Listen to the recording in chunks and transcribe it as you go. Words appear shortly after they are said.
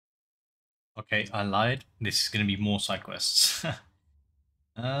Okay, I lied. This is going to be more side quests.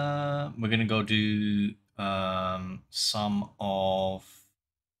 We're going to go do some of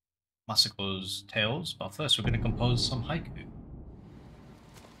Masako's tales, but first we're going to compose some haiku.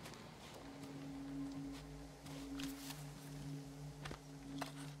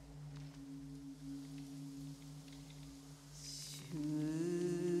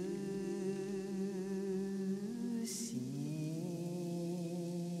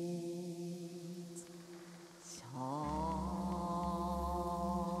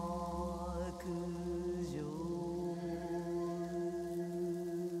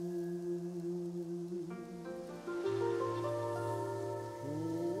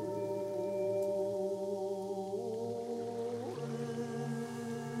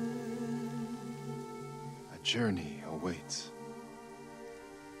 Journey awaits.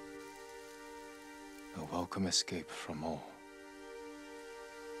 A welcome escape from all.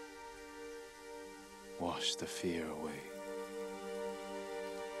 Wash the fear away.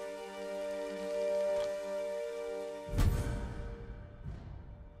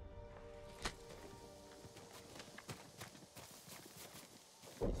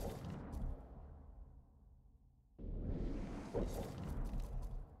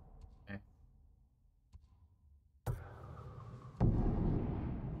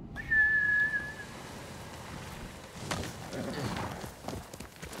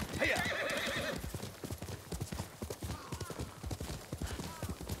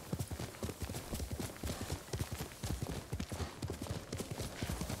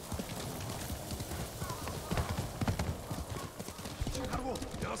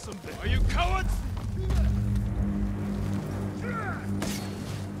 Are you cowards?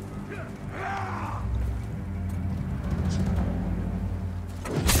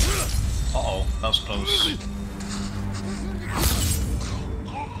 Uh-oh, that was close.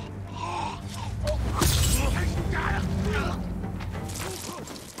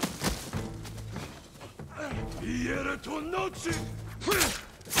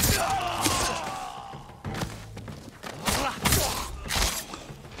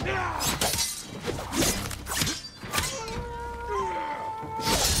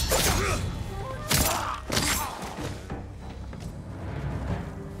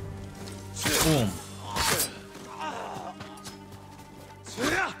 Boom.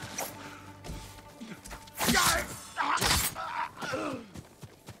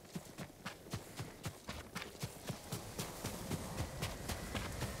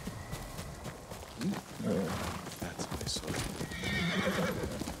 That's my soul.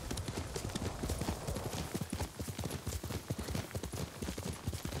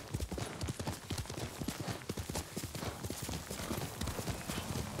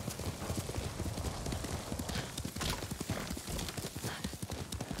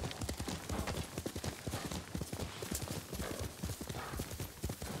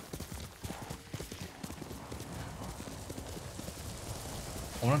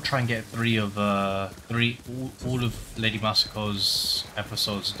 I want to try and get all of Lady Masako's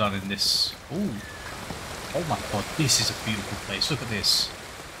episodes done in this. Ooh. Oh my god, this is a beautiful place. Look at this.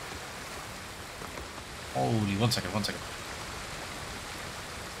 Holy, one second.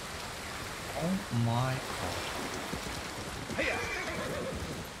 Oh my god.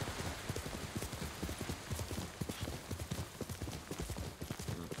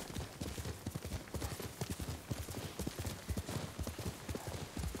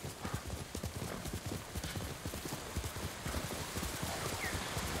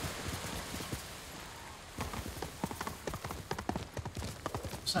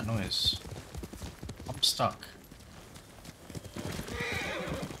 What's that noise? I'm stuck.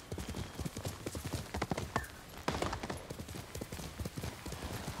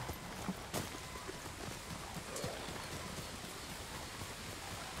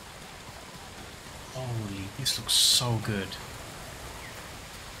 Holy, this looks so good.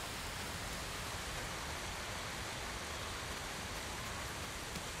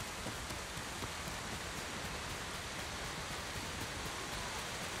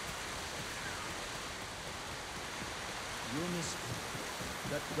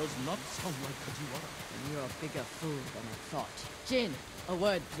 That does not sound like Kajiwara. You're a bigger fool than I thought. Jin, a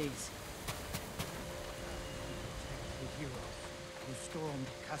word, please. The hero who stormed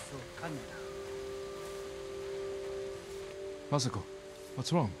Castle Kaneda. Masako,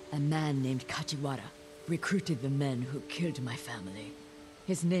 what's wrong? A man named Kajiwara recruited the men who killed my family.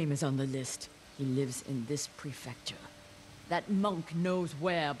 His name is on the list. He lives in this prefecture. That monk knows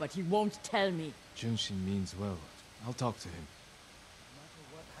where, but he won't tell me. Junshin means well. I'll talk to him.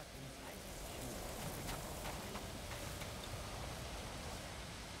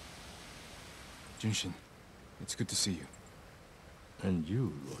 Junshin, it's good to see you. And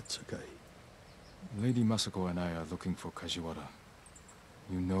you, Lord Sakai. Lady Masako and I are looking for Kajiwara.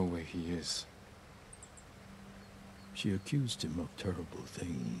 You know where he is. She accused him of terrible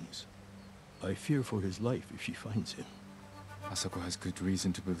things. I fear for his life if she finds him. Masako has good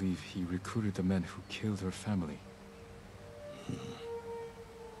reason to believe he recruited the men who killed her family.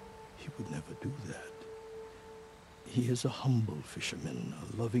 He would never do that. He is a humble fisherman,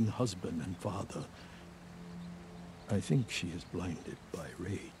 a loving husband and father. I think she is blinded by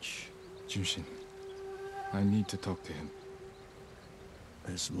rage. Junshin, I need to talk to him.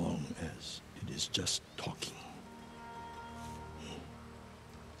 As long as it is just talking.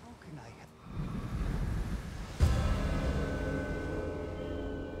 How can I help?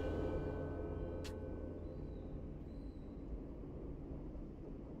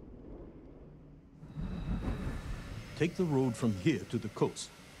 Take the road from here to the coast.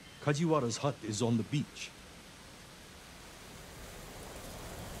 Kajiwara's hut is on the beach.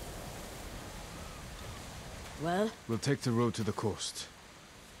 Well, We'll take the road to the coast.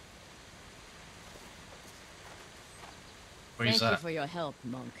 Where is thank you that? for your help,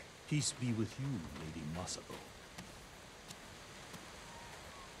 monk. Peace be with you, Lady Masako.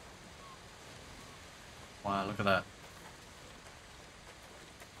 Wow, look at that.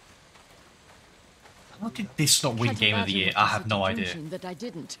 How did this not win Game of the Year? I have no idea. That I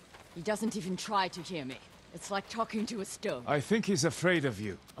didn't. He doesn't even try to hear me. It's like talking to a stone. I think he's afraid of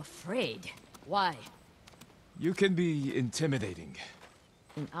you. Afraid? Why? You can be intimidating.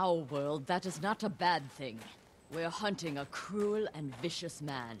 In our world, that is not a bad thing. We're hunting a cruel and vicious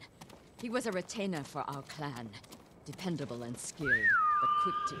man. He was a retainer for our clan. Dependable and skilled, but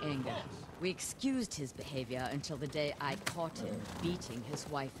quick to anger. We excused his behavior until the day I caught him beating his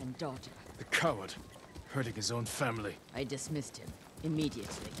wife and daughter. The coward. Hurting his own family. I dismissed him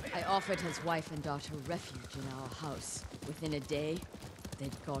immediately. I offered his wife and daughter refuge in our house. Within a day,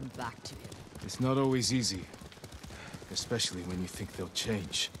 they'd gone back to him. It's not always easy. Especially when you think they'll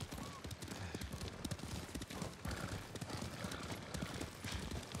change.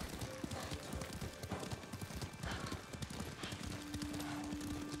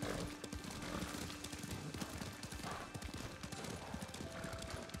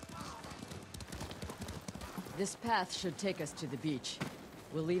 This path should take us to the beach.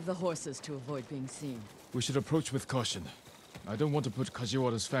 We'll leave the horses to avoid being seen. We should approach with caution. I don't want to put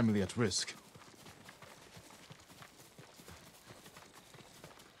Kajiwara's family at risk.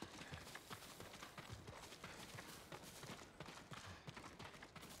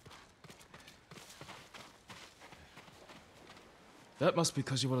 That must be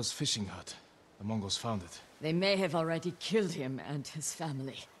Kajiwara's fishing hut. The Mongols found it. They may have already killed him and his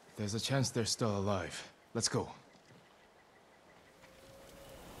family. There's a chance they're still alive. Let's go.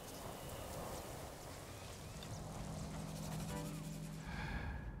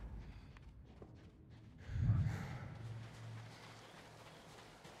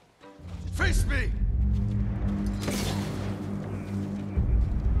 Face me!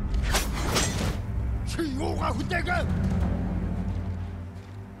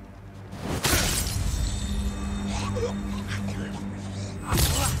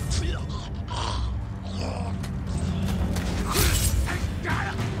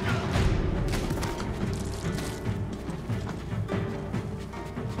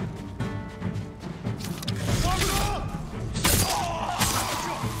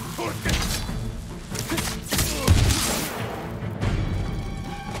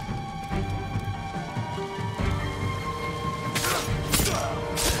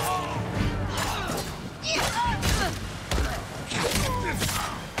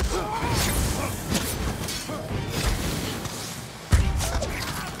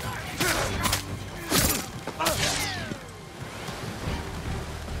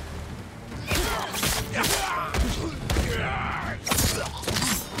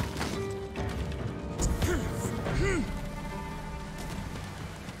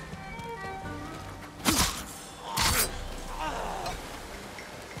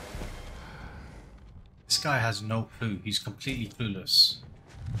 This guy has no clue. He's completely clueless.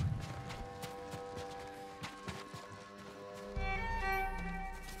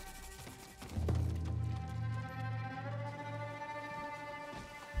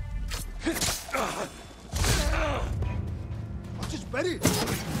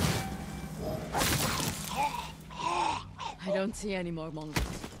 I don't see any more Mongols.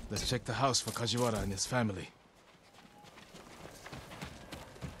 Let's check the house for Kajiwara and his family.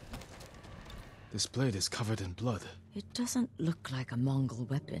 This blade is covered in blood. It doesn't look like a Mongol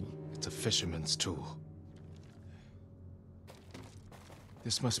weapon. It's a fisherman's tool.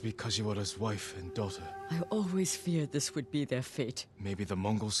 This must be Kajiwara's wife and daughter. I always feared this would be their fate. Maybe the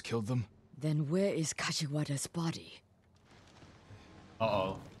Mongols killed them? Then where is Kajiwara's body?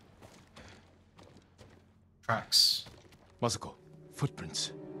 Uh-oh. Tracks. Masako,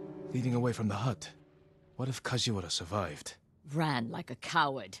 footprints. Leading away from the hut. What if Kajiwara survived? Ran like a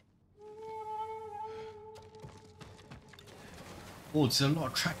coward. Oh, there's a lot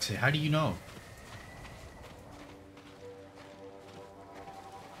of tracks here. How do you know?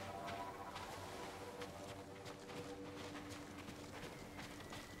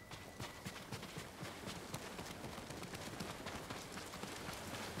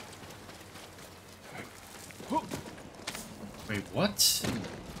 Wait, what?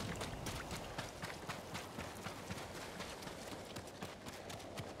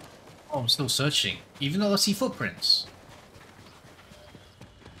 Oh, I'm still searching, even though I see footprints.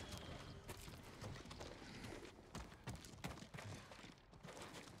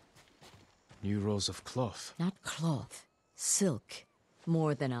 New rolls of cloth. Not cloth. Silk.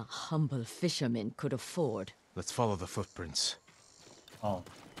 More than a humble fisherman could afford. Let's follow the footprints. Oh,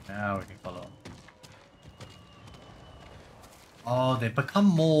 now we can follow. Oh, they become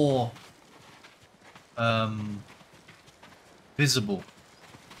more visible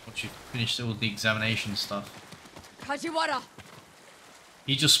once you finish all the examination stuff. Kajiwara!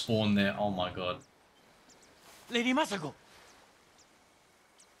 He just spawned there. Oh my god. Lady Masako!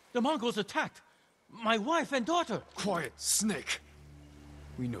 The Mongols attacked my wife and daughter. Quiet, snake!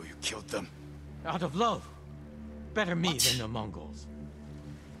 We know you killed them. Out of love. Better me than the Mongols.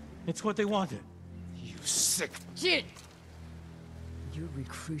 It's what they wanted. You sick... Jin! You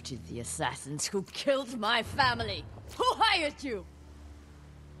recruited the assassins who killed my family! Who hired you?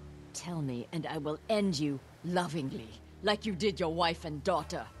 Tell me, and I will end you lovingly, like you did your wife and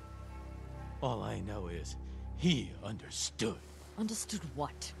daughter. All I know is, he understood. Understood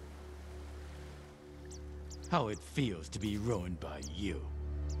what? How it feels to be ruined by you.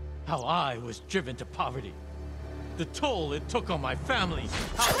 How I was driven to poverty. The toll it took on my family.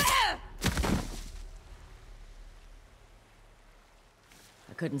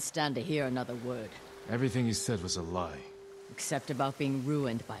 I couldn't stand to hear another word. Everything he said was a lie. Except about being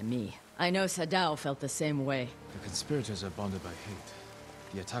ruined by me. I know Sadao felt the same way. The conspirators are bonded by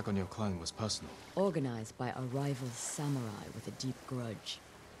hate. The attack on your clan was personal. Organized by a rival samurai with a deep grudge.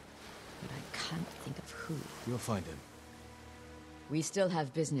 But I can't think of who. You'll find him. We still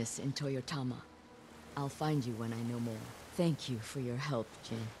have business in Toyotama. I'll find you when I know more. Thank you for your help,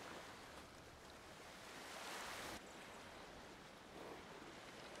 Jin.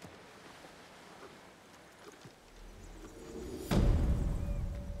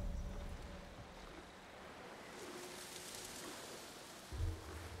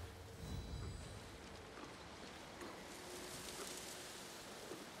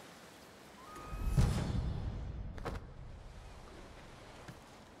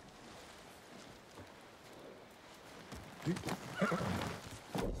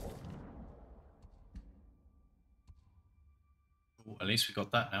 Ooh, at least we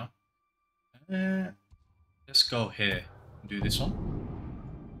got that now. Let's go here and do this one.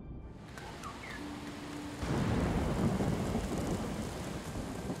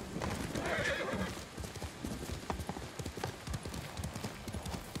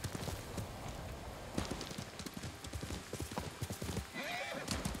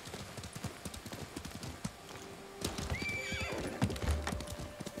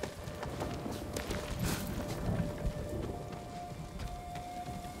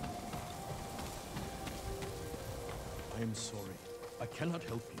 I am sorry. I cannot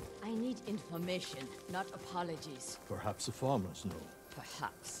help you. I need information, not apologies. Perhaps the farmers know.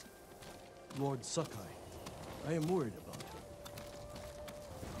 Perhaps. Lord Sakai. I am worried about her.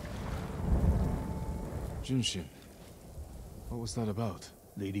 Junshin. What was that about?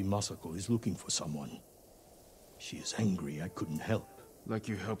 Lady Masako is looking for someone. She is angry I couldn't help. Like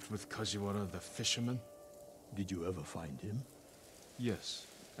you helped with Kajiwara the fisherman? Did you ever find him? Yes,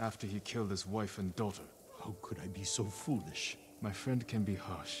 after he killed his wife and daughter. How could I be so foolish? My friend can be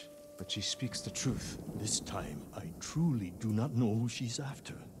harsh, but she speaks the truth. This time, I truly do not know who she's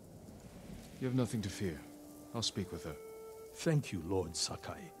after. You have nothing to fear. I'll speak with her. Thank you, Lord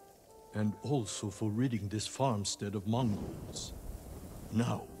Sakai. And also for ridding this farmstead of Mongols.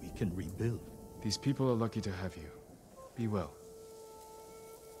 Now we can rebuild. These people are lucky to have you. Be well.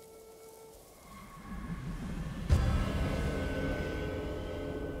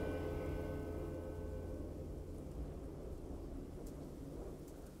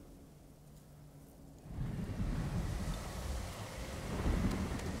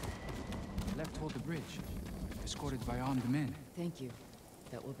 Left toward the bridge, escorted by armed men. Thank you.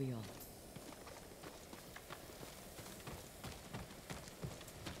 That will be all.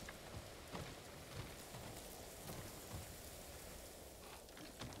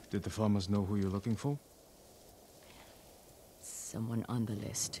 Did the farmers know who you're looking for? Someone on the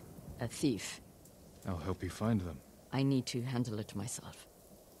list. A thief. I'll help you find them. I need to handle it myself.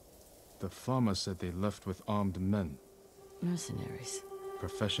 The farmer said they left with armed men. Mercenaries.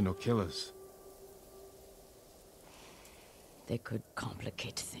 Professional killers. They could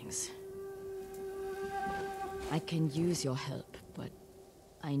complicate things. I can use your help, but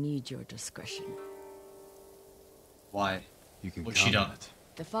I need your discretion. Why? You can What's she count on done? it.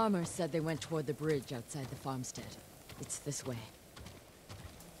 The farmers said they went toward the bridge outside the farmstead. It's this way.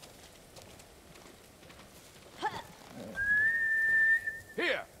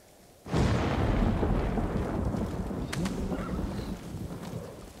 Here!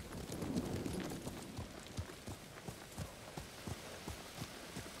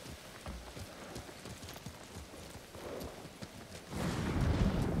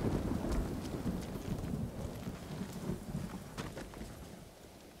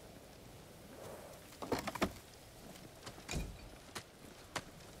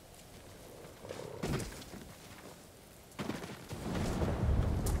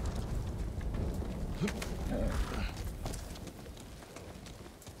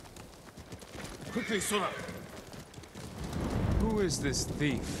 Quickly, Sora! Who is this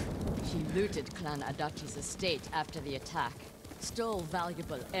thief? She looted Clan Adachi's estate after the attack. Stole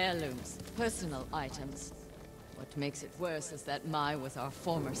valuable heirlooms, personal items. What makes it worse is that Mai was our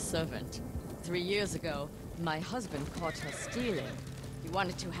former servant. 3 years ago, my husband caught her stealing. He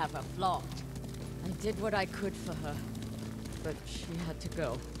wanted to have her flogged. I did what I could for her, but she had to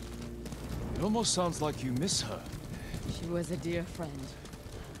go. It almost sounds like you miss her. She was a dear friend.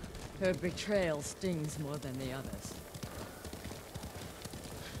 Her betrayal stings more than the others.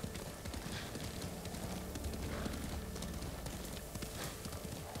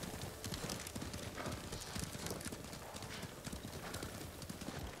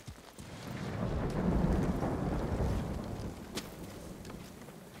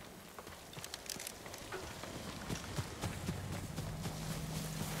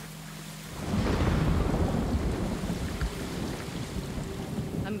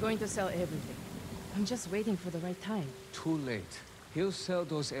 I'm going to sell everything. I'm just waiting for the right time. Too late. He'll sell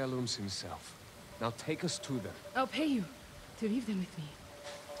those heirlooms himself. Now take us to them. I'll pay you to leave them with me.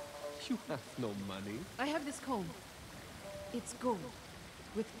 You have no money. I have this comb. It's gold,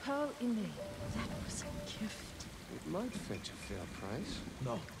 with pearl inlay. That was a gift. It might fetch a fair price.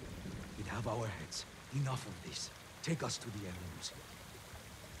 No. We'd have our heads. Enough of this. Take us to the heirlooms.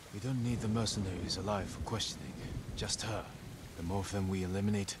 We don't need the mercenaries alive for questioning. Just her. The more of them we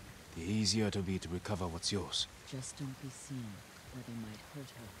eliminate, the easier it'll be to recover what's yours. Just don't be seen, or they might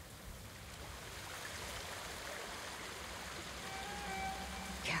hurt her.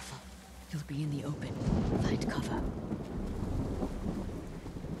 Careful. You'll be in the open. Find cover.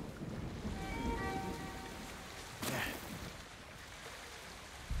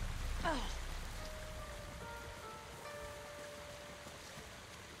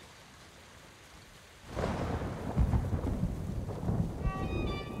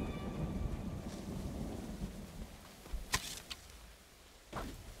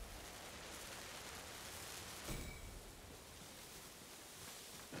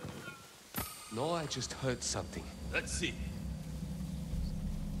 No, I just heard something. Let's see.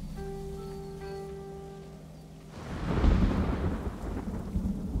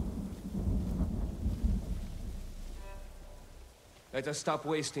 Let us stop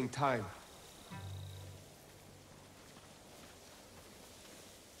wasting time.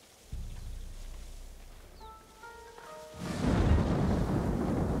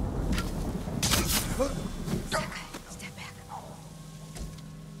 Sakai, step back.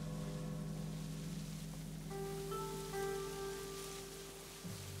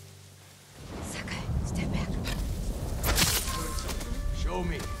 Sakai, step back. Show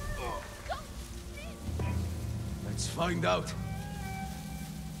me. Let's find out.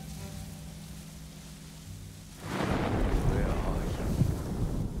 Where are you?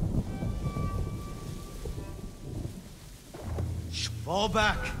 Shh, fall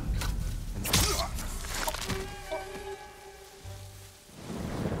back.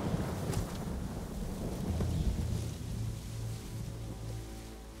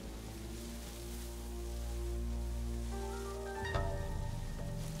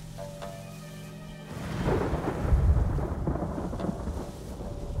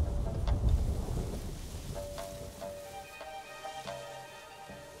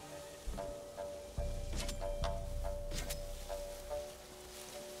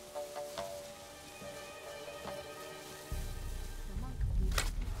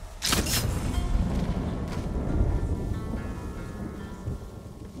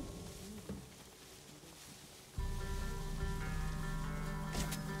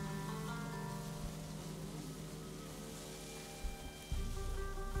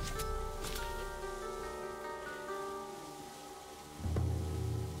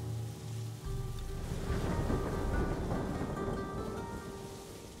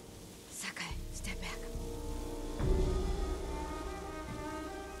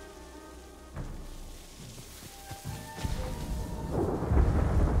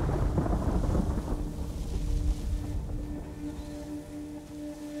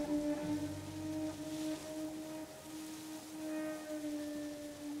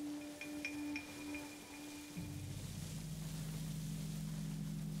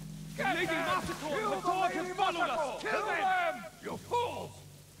 Lady Masako and the dog have followed us! Kill them! You fools!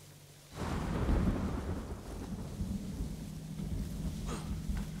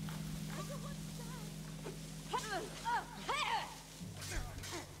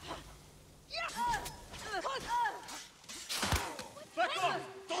 Back off!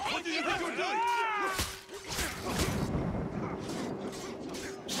 What do you think you're doing?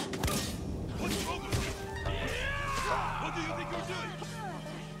 What's wrong with you? What do you think you're doing?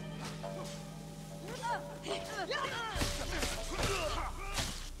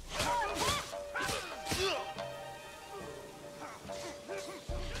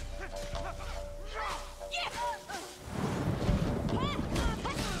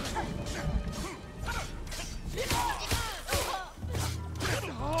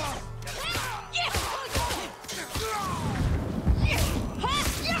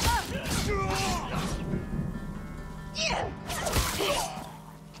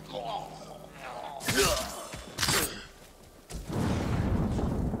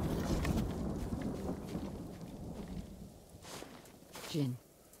 Jin,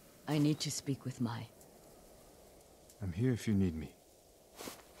 I need to speak with Mai. I'm here if you need me.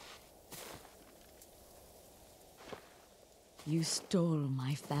 You stole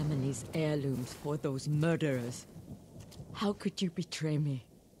my family's heirlooms for those murderers. How could you betray me?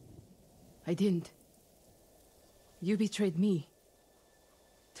 I didn't. You betrayed me.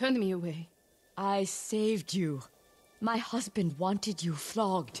 Turned me away. I saved you. My husband wanted you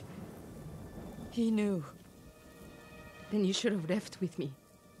flogged. He knew. Then you should have left with me.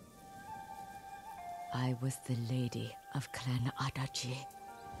 I was the lady of Clan Adachi.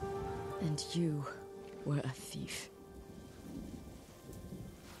 And you were a thief.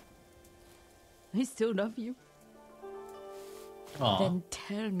 I still love you. Aw. Then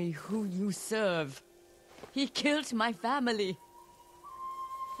tell me who you serve. He killed my family.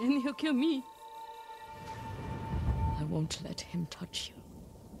 And he'll kill me. I won't let him touch you.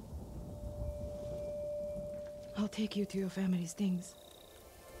 I'll take you to your family's things.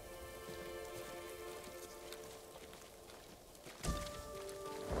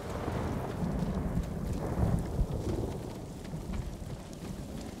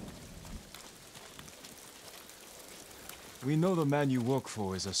 We know the man you work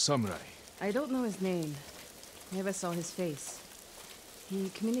for is a samurai. I don't know his name. Never saw his face. He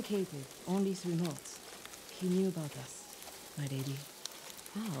communicated only through notes. He knew about us, my lady.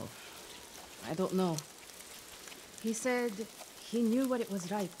 How? I don't know. He said he knew what it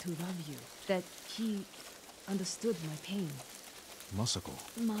was like to love you. That he understood my pain. Masako.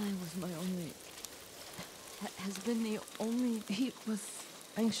 Mai was my only... has been the only... He was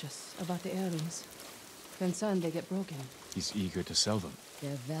anxious about the heirlooms. Concerned they get broken. He's eager to sell them.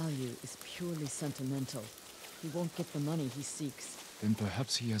 Their value is purely sentimental. He won't get the money he seeks. Then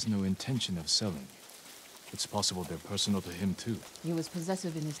perhaps he has no intention of selling. It's possible they're personal to him too. He was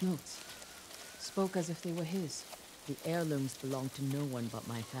possessive in his notes. Spoke as if they were his. The heirlooms belong to no one but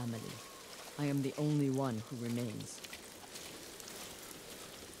my family. I am the only one who remains.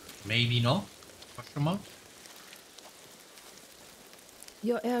 Maybe not? Question mark?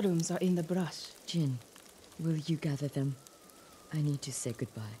 Your heirlooms are in the brush. Jin, will you gather them? I need to say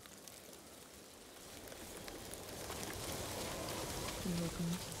goodbye. You are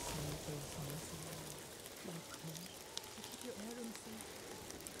going to save those mercenaries. To keep your heirlooms safe.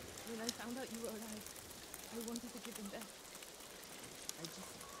 When I found out you were alive, I wanted to give them back. I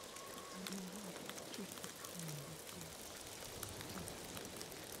just don't know how. Keep the calm with you.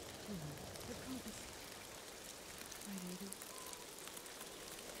 I promise. My lady.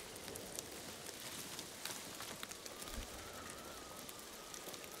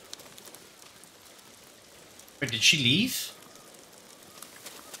 Wait, did she leave?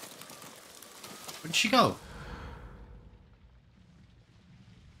 Where did she go?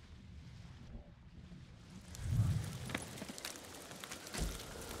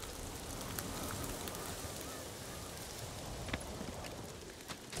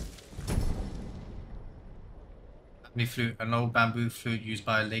 Bamboo flute, an old bamboo flute used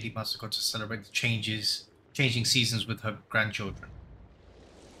by Lady Masako to celebrate the changing seasons with her grandchildren.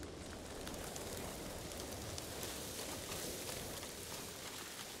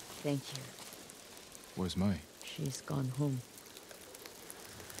 Thank you. Where's Mai? She's gone home.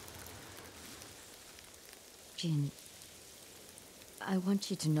 Jin, I want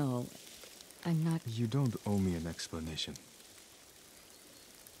you to know, I'm not... You don't owe me an explanation.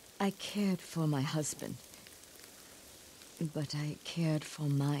 I cared for my husband. But I cared for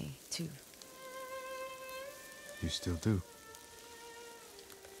Mai, too. You still do?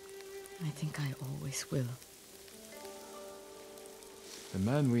 I think I always will. The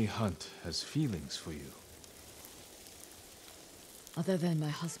man we hunt has feelings for you. Other than my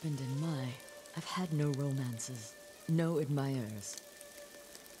husband and Mai, I've had no romances, no admirers.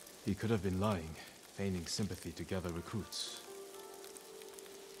 He could have been lying, feigning sympathy to gather recruits.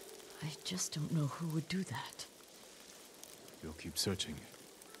 I just don't know who would do that. We'll keep searching.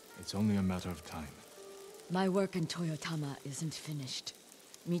 It's only a matter of time. My work in Toyotama isn't finished.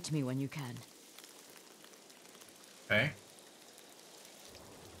 Meet me when you can. Okay.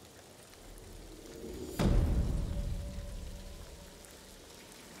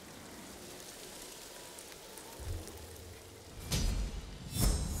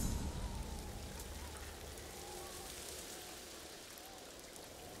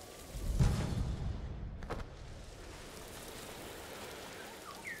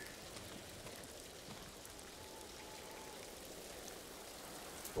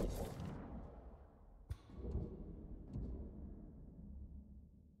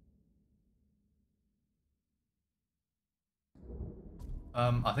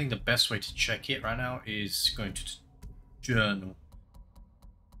 I think the best way to check it right now is going to journal.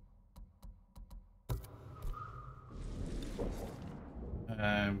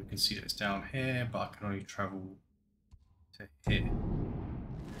 And we can see that it's down here, but I can only travel to here.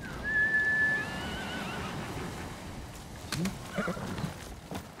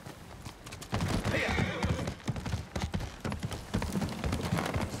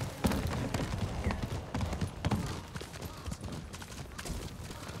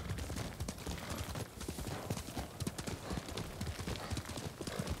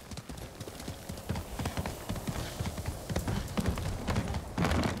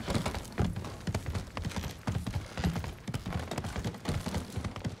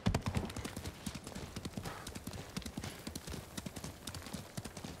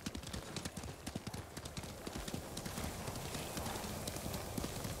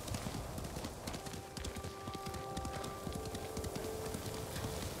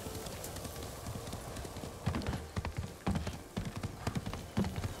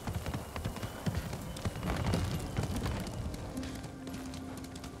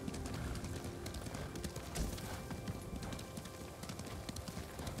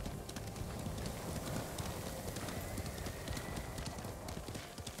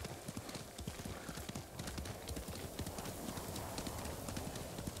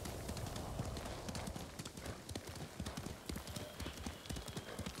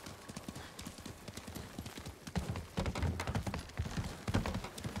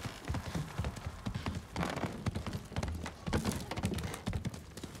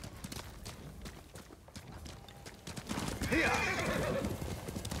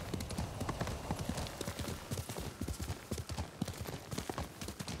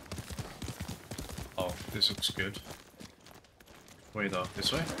 Oh, this looks good. Way though,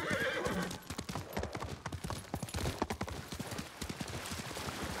 this way?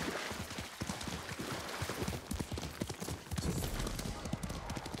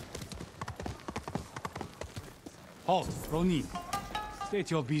 Halt, Ronin. State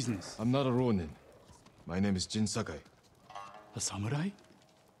your business. I'm not a Ronin. My name is Jin Sakai. A samurai?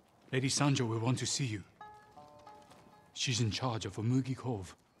 Lady Sanjo will want to see you. She's in charge of Umugi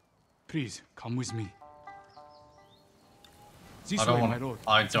Cove. Please, come with me. This I don't way, want. my lord.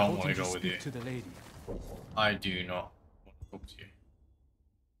 I It's don't want to important go with you. speak to the lady. I do not want to talk to you.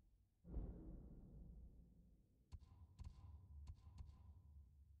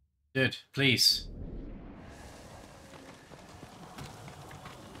 Dude, please.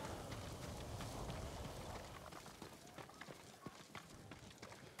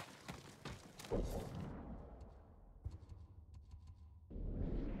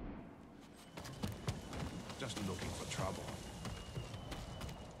 Just looking for trouble.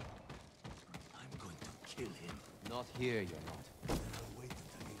 I'm going to kill him. Not here, you're not. I'll wait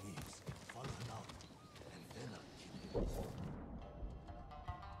until he leaves, follow him out, and then I'll kill him.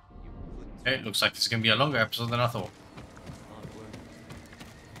 Okay, it looks like this is going to be a longer episode than I thought.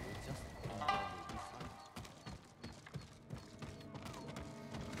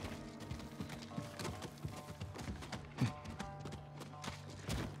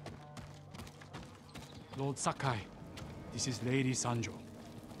 Lord Sakai, this is Lady Sanjo.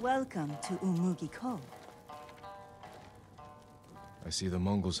 Welcome to Umugi Cove. I see the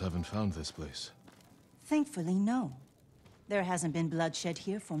Mongols haven't found this place. Thankfully, no. There hasn't been bloodshed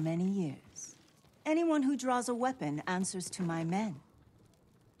here for many years. Anyone who draws a weapon answers to my men.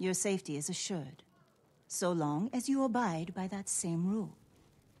 Your safety is assured, so long as you abide by that same rule.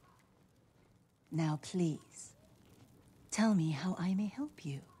 Now, please, tell me how I may help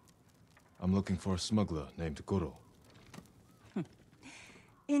you. I'm looking for a smuggler named Goro.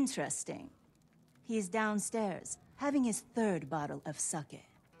 Interesting. He's downstairs, having his 3rd bottle of sake.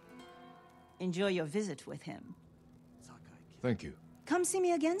 Enjoy your visit with him. Thank you. Come see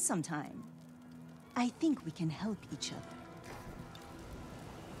me again sometime. I think we can help each other.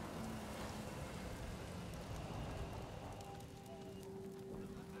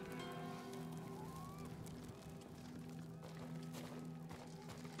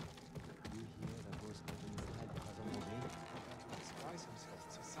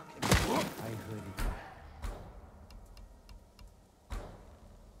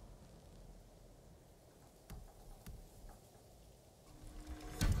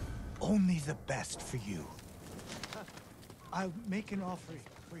 Only the best for you. I'll make an offering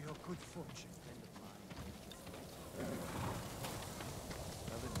for your good fortune.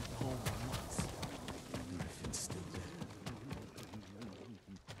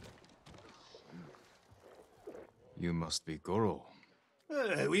 You must be Goro.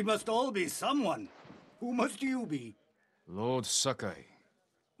 We must all be someone. Who must you be? Lord Sakai.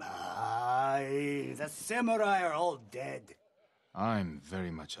 Aye, the samurai are all dead. I'm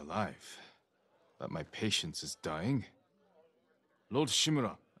very much alive, but my patience is dying. Lord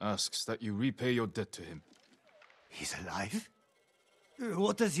Shimura asks that you repay your debt to him. He's alive?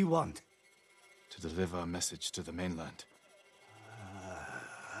 What does he want? To deliver a message to the mainland.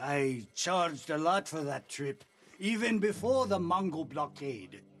 I charged a lot for that trip, even before the Mongol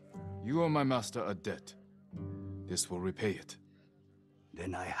blockade. You owe my master a debt. This will repay it.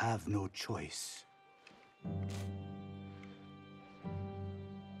 Then I have no choice.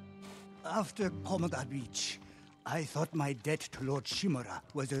 After Komoda Beach, I thought my debt to Lord Shimura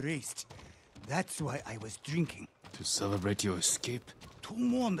was erased. That's why I was drinking. To celebrate your escape? To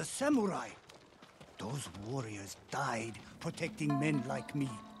mourn the samurai. Those warriors died protecting men like me.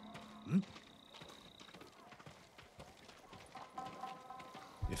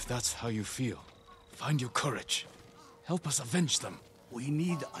 If that's how you feel, find your courage. Help us avenge them. We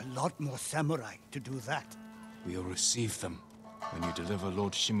need a lot more samurai to do that. We'll receive them when you deliver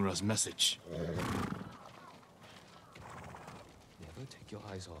Lord Shimura's message. Never take your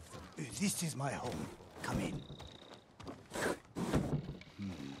eyes off them. This is my home. Come in.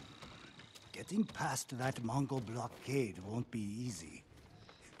 Getting past that Mongol blockade won't be easy.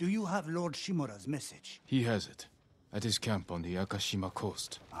 Do you have Lord Shimura's message? He has it. At his camp on the Akashima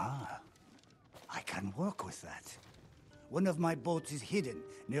coast. Ah. I can work with that. One of my boats is hidden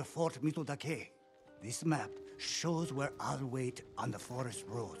near Fort Mitodake. This map shows where I'll wait on the forest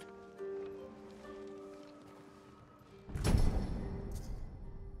road.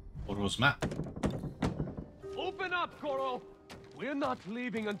 Goro's map. Open up, Goro! We're not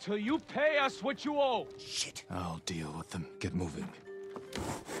leaving until you pay us what you owe! Shit! I'll deal with them. Get moving.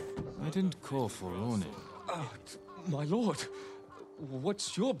 I didn't call for Ronin. My lord,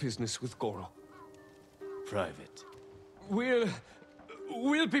 what's your business with Goro? Private. We'll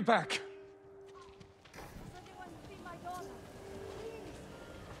be back. Anyone see my daughter? Please.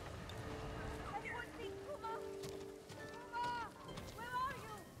 Anyone see Kuma? Kuma, where are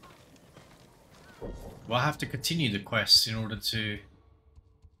you? Well, I have to continue the quests in order to...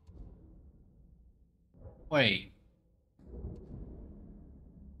 Wait.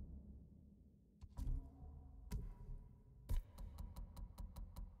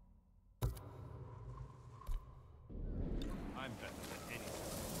 I'm better than anything.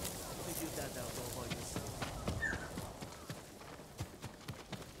 Figure that out all by yourself.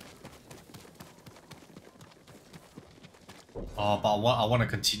 Oh, but I want to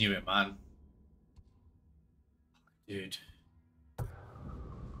continue it, man. Dude.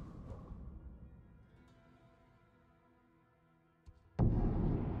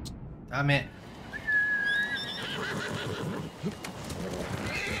 Damn it.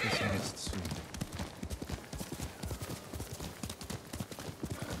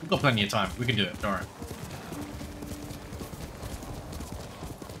 We've got plenty of time. We can do it. Don't worry.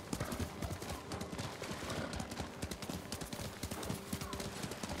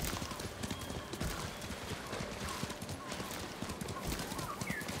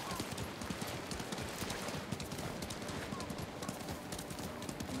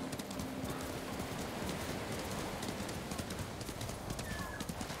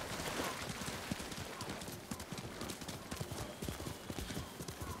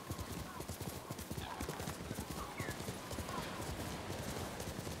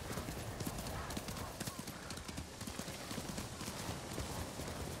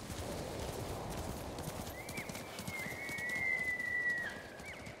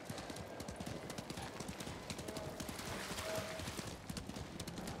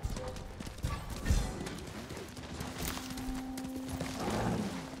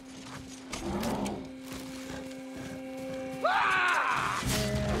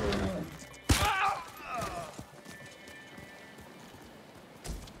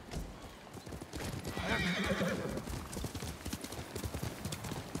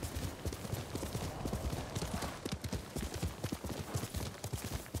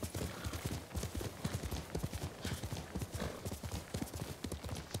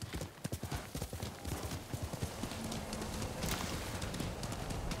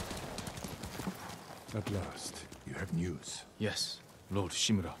 At last, you have news. Yes, Lord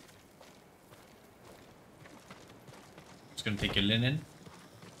Shimura. It's gonna take your linen.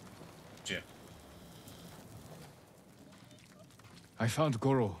 Yeah. I found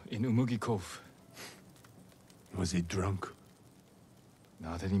Goro in Umugi Cove. Was he drunk?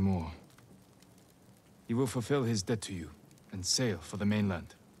 Not anymore. He will fulfill his debt to you and sail for the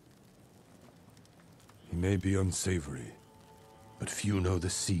mainland. He may be unsavory, but few know the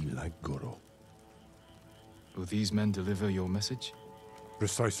sea like Goro. Will these men deliver your message?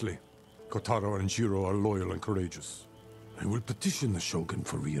 Precisely. Kotaro and Jiro are loyal and courageous. I will petition the Shogun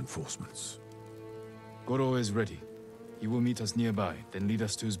for reinforcements. Goro is ready. He will meet us nearby, then lead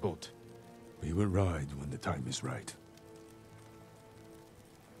us to his boat. We will ride when the time is right.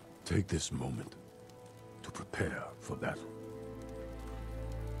 Take this moment to prepare for battle.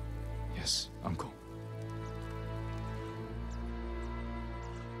 Yes, Uncle.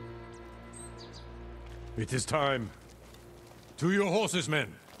 It is time. To your horses,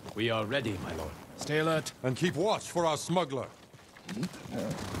 men. We are ready, my lord. Stay alert. And keep watch for our smuggler.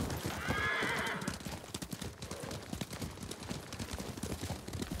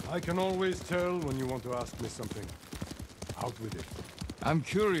 I can always tell when you want to ask me something. Out with it. I'm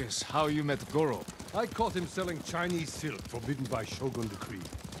curious how you met Goro. I caught him selling Chinese silk forbidden by Shogun decree.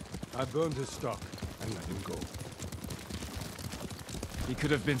 I burned his stock and let him go. He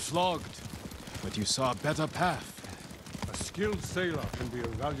could have been flogged, but you saw a better path. A skilled sailor can be a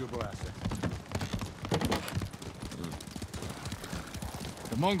valuable asset.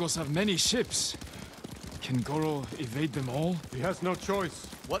 The Mongols have many ships. Can Goro evade them all? He has no choice.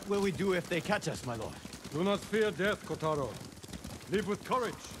 What will we do if they catch us, my lord? Do not fear death, Kotaro. Live with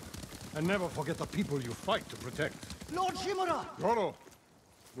courage, and never forget the people you fight to protect. Lord Shimura! Goro,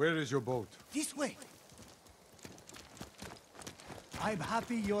 where is your boat? This way. I'm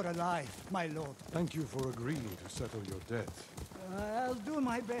happy you're alive, my lord. Thank you for agreeing to settle your debt. I'll do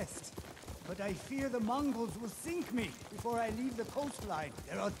my best. But I fear the Mongols will sink me before I leave the coastline.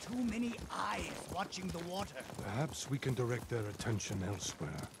 There are too many eyes watching the water. Perhaps we can direct their attention elsewhere.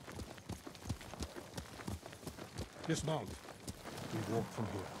 Dismount. We walk from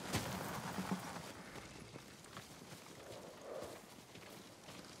here.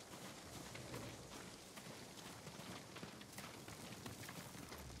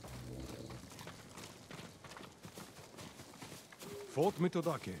 Fort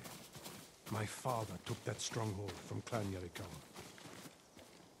Mitodake. My father took that stronghold from Clan Yarikawa.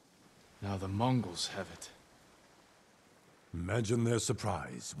 Now the Mongols have it. Imagine their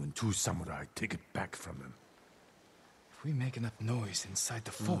surprise when two samurai take it back from them. If we make enough noise inside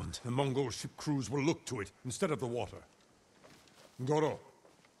the fort... The Mongol ship crews will look to it instead of the water. Goro,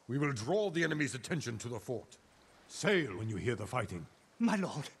 we will draw the enemy's attention to the fort. Sail when you hear the fighting. My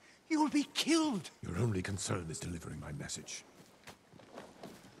lord, you will be killed. Your only concern is delivering my message.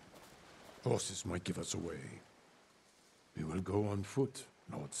 Horses might give us away. We will go on foot,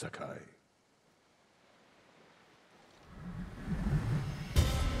 Lord Sakai.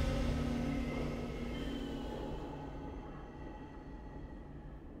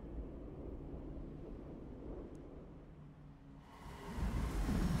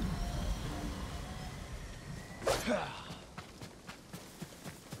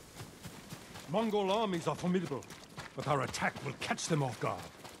 Mongol armies are formidable, but our attack will catch them off guard.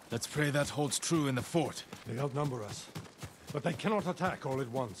 Let's pray that holds true in the fort. They outnumber us, but they cannot attack all at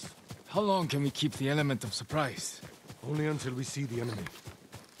once. How long can we keep the element of surprise? Only until we see the enemy.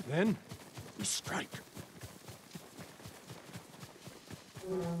 Then, we strike.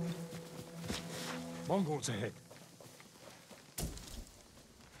 Mongols ahead.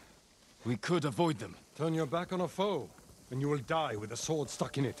 We could avoid them. Turn your back on a foe, and you will die with a sword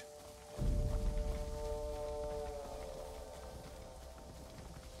stuck in it.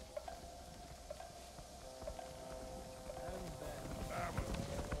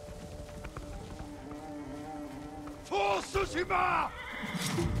 For Tsushima!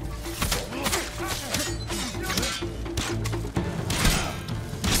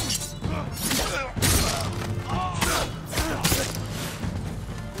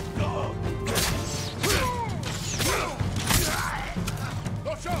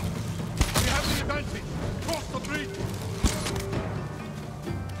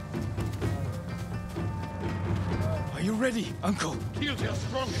 Are you ready, Uncle? Kill their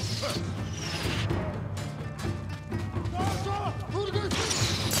strongest first.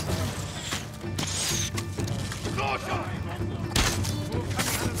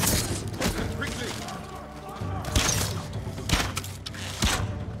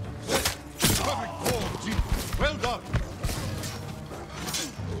 Well done.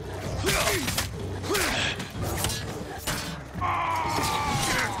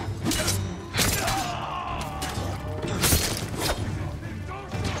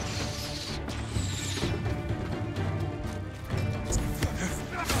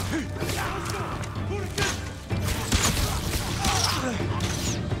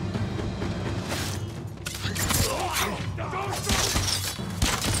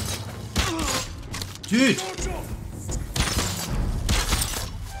 Dude!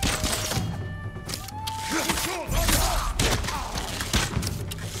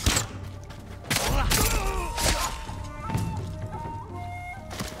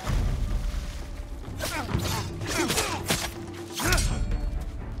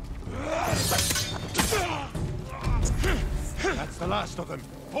 That's the last of them.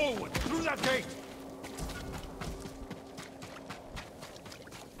 Forward, through that gate!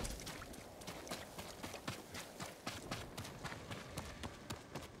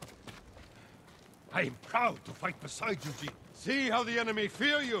 I am proud to fight beside you, Ji. See how the enemy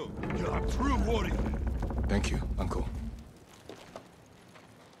fear you. You're a true warrior. Thank you, Uncle.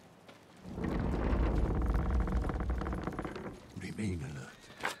 Remain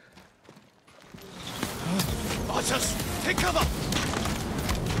alert. Archers, take cover!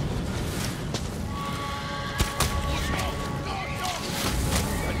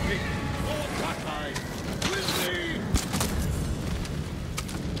 That gate. Oh, Sakai! With me!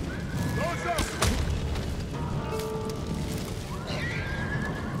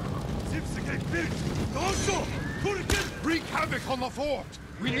 Wreak havoc on the fort!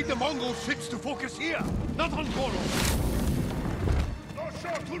 We need the Mongol ships to focus here, not on Goro!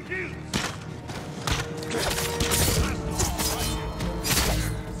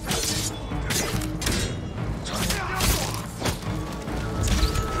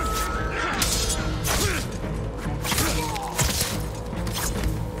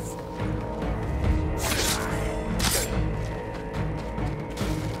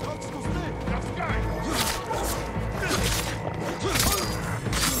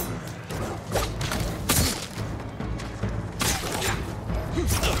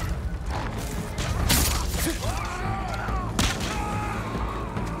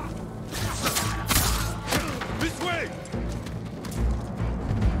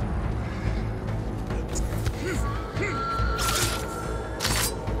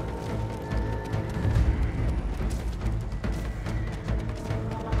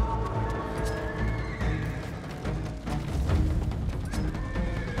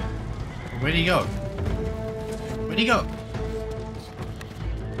 Where'd he go? Where'd he go?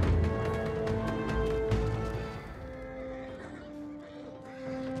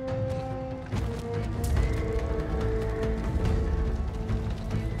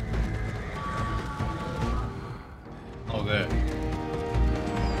 Oh, there.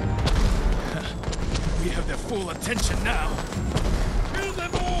 We have their full attention now. Kill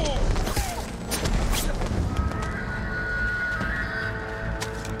them all!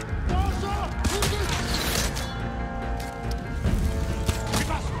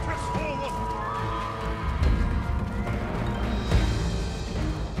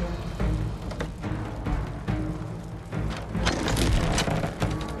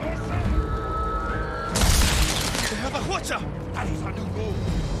 That is our new goal.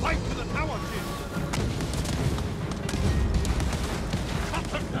 Fight to the tower, Jin. Cut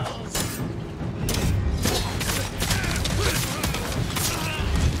them down.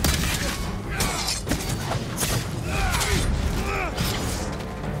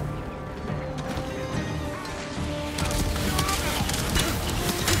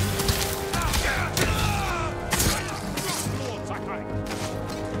 Lord Sakai.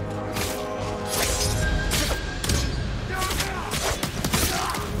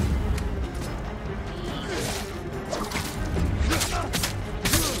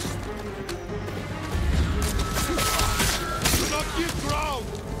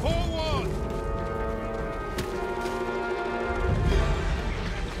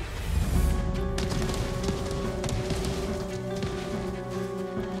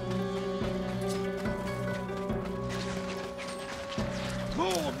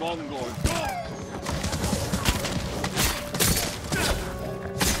 Mongol, go!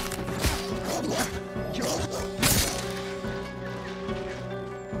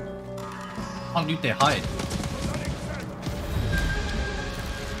 How did they hide?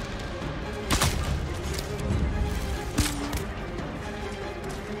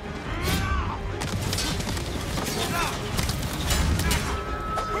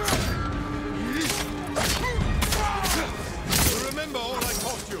 Remember all I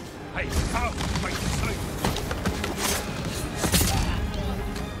taught you. Hey, come, fight beside you.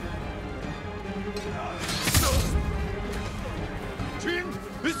 Jin,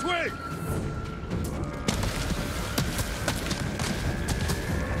 this way!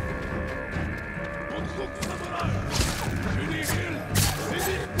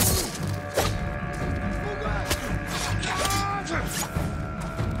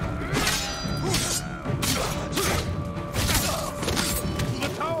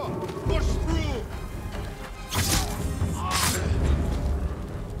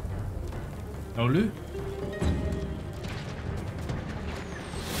 dulu.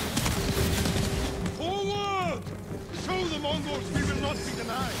 Forward! Show the Mongols we will not be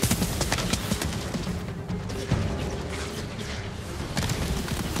denied!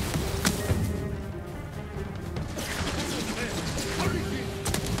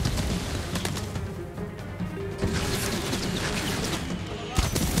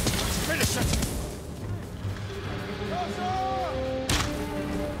 Finish it!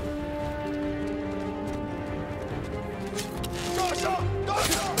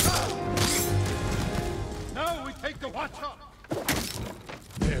 Now we take the watcher!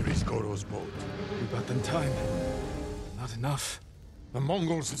 There is Goro's boat. We bought them time. Not enough. The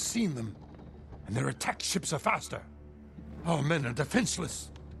Mongols have seen them, and their attack ships are faster. Our men are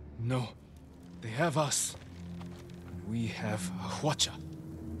defenseless. No. They have us. We have a Hwacha.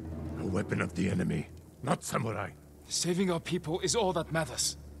 A weapon of the enemy, not samurai. Saving our people is all that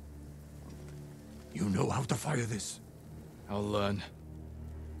matters. You know how to fire this. I'll learn.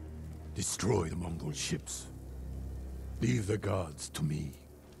 Destroy the Mongol ships. Leave the guards to me.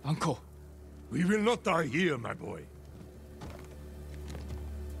 Uncle. We will not die here, my boy.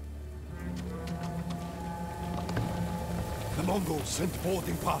 The Mongols sent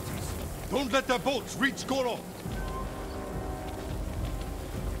boarding parties. Don't let their boats reach Goro.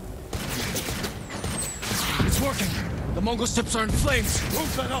 It's working. The Mongol ships are in flames.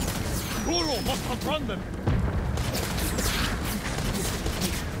 Close that up. Goro must outrun them.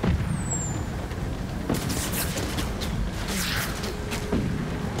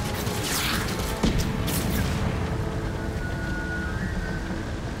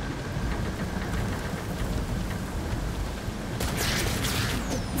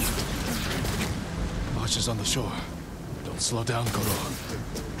 Archers on the shore. Don't slow down, Goro.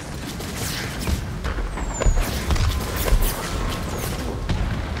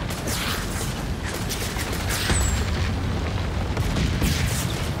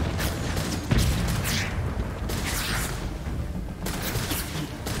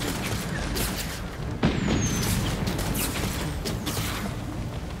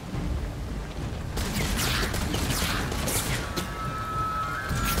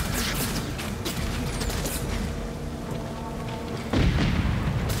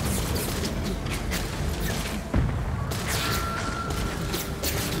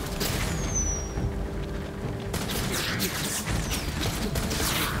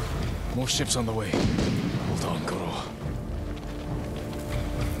 More ships on the way. Hold on, Goro.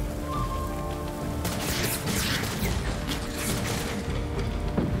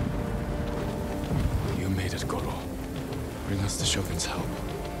 You made it, Goro. Bring us the Shogun's help.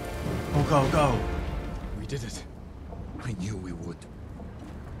 Go. We did it. I knew we would.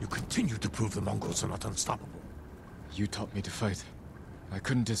 You continue to prove the Mongols are not unstoppable. You taught me to fight. I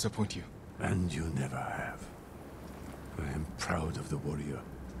couldn't disappoint you. And you never have. I am proud of the warrior.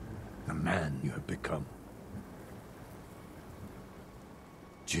 The man you have become.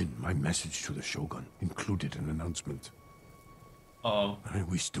 Jin, my message to the Shogun included an announcement. Oh. I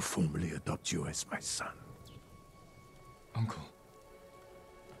wish to formally adopt you as my son. Uncle.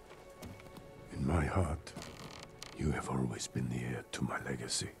 In my heart, you have always been the heir to my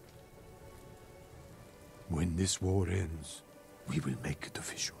legacy. When this war ends, we will make it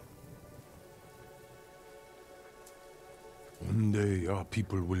official. One day, our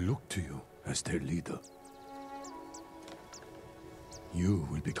people will look to you as their leader. You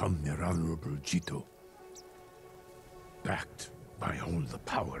will become their honorable Jito, backed by all the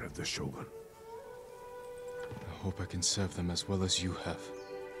power of the Shogun. I hope I can serve them as well as you have.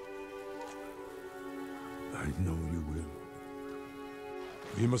 I know you will.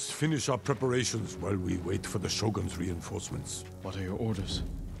 We must finish our preparations while we wait for the Shogun's reinforcements. What are your orders?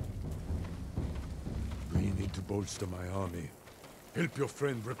 We need to bolster my army. Help your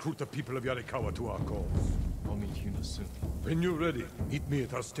friend recruit the people of Yarikawa to our cause. I'll meet Yuna soon. When you're ready, meet me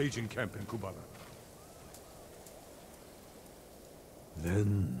at our staging camp in Kubara.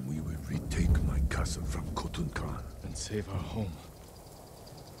 Then we will retake my castle from Khotun Khan. And save our home.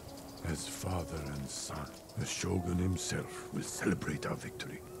 As father and son, the Shogun himself will celebrate our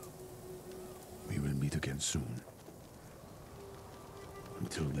victory. We will meet again soon.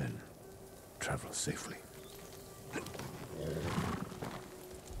 Until then, travel safely.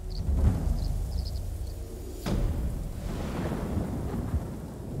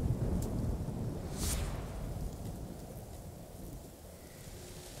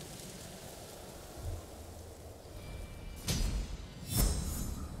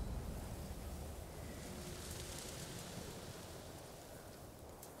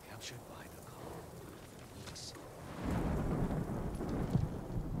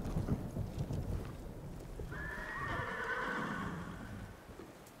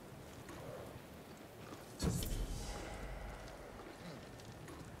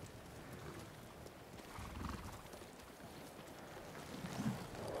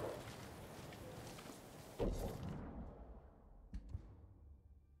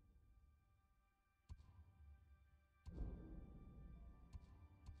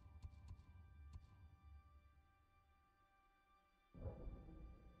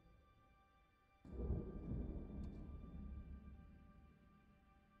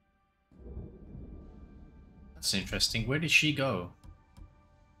 That's interesting. Where did she go?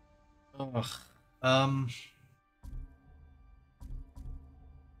 Ugh.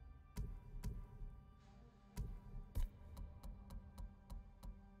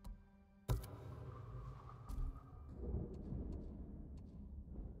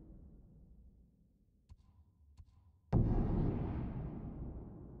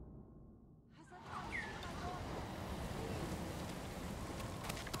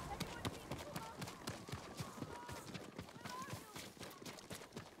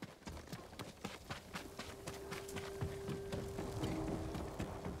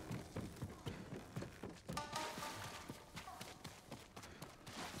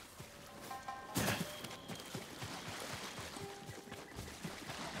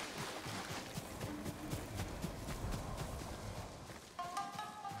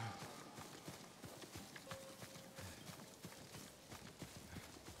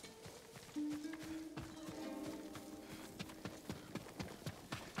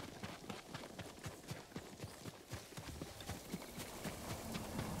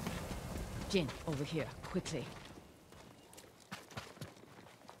 Jin, over here, quickly.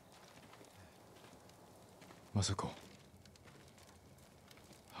 Masako.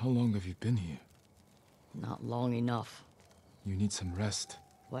 How long have you been here? Not long enough. You need some rest.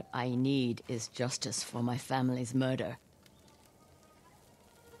 What I need is justice for my family's murder.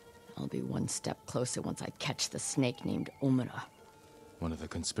 I'll be one step closer once I catch the snake named Omura. One of the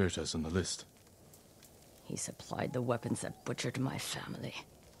conspirators on the list. He supplied the weapons that butchered my family.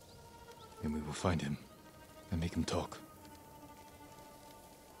 And we will find him and make him talk.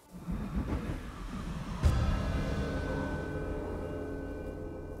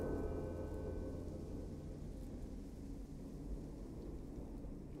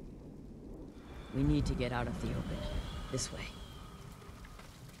 We need to get out of the open. This way.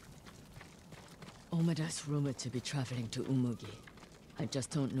 Omura's rumored to be traveling to Umugi. I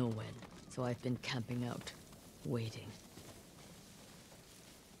just don't know when, so I've been camping out, waiting.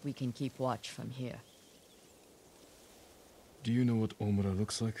 We can keep watch from here. Do you know what Omura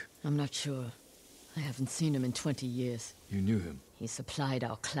looks like? I'm not sure. I haven't seen him in 20 years. You knew him? He supplied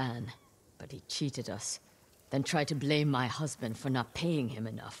our clan, but he cheated us. Then tried to blame my husband for not paying him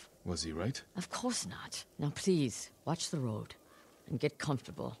enough. Was he right? Of course not. Now please, watch the road. And get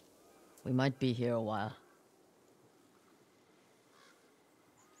comfortable. We might be here a while.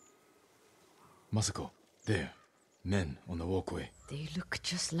 Masako, there. Men on the walkway. They look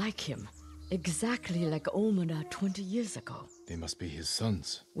just like him. Exactly like Omura 20 years ago. They must be his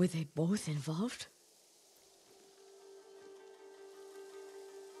sons. Were they both involved?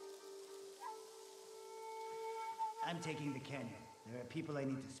 I'm taking the canyon. There are people I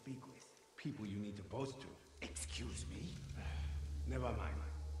need to speak with. People you need to boast to. Excuse me? Never mind.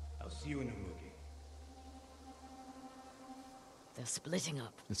 I'll see you in Umugi. They're splitting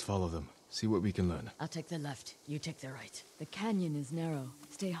up. Let's follow them. See what we can learn. I'll take the left, you take the right. The canyon is narrow.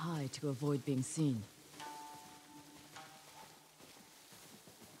 Stay high to avoid being seen.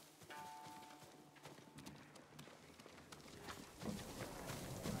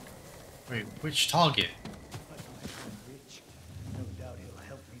 Wait, which target? But my friend Rich, no doubt he'll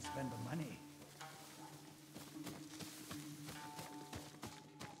help me spend the money.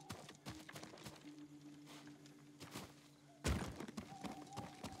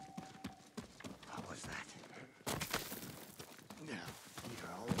 What was that? Feet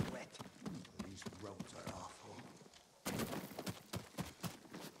are all wet. These roads are awful.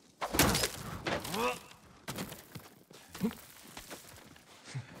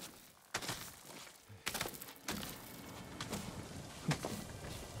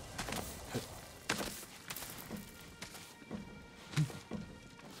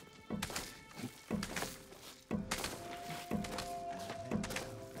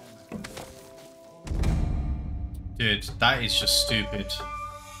 Dude, that is just stupid.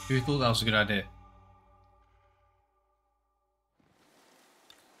 Who thought that was a good idea?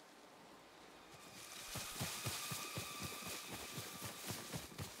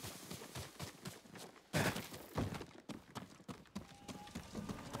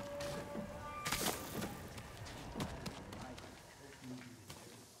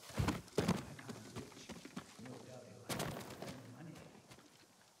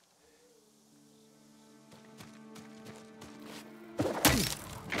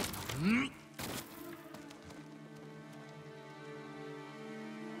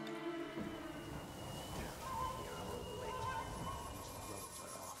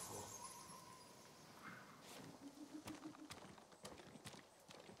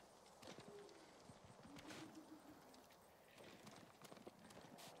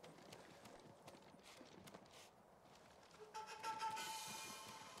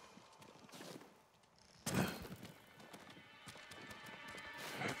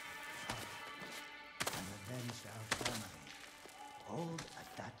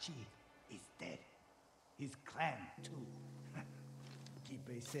 Adachi is dead. His clan, too.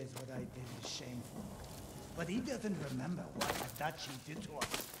 Kipe says what I did is shameful. But he doesn't remember what Adachi did to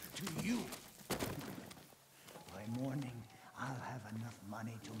us, to you. By morning, I'll have enough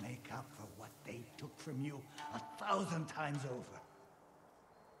money to make up for what they took from you 1,000 times over.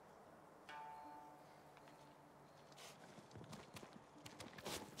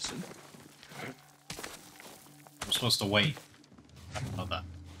 I'm supposed to wait. About that.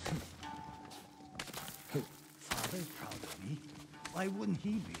 Father's proud of me. Why wouldn't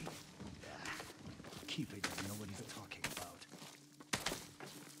he be? Kipe doesn't know what he's talking about.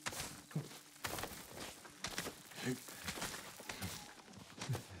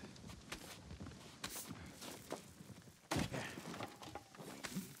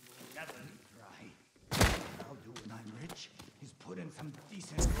 Never dry. What I'll do when I'm rich is put in some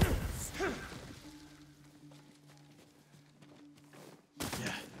decent roads.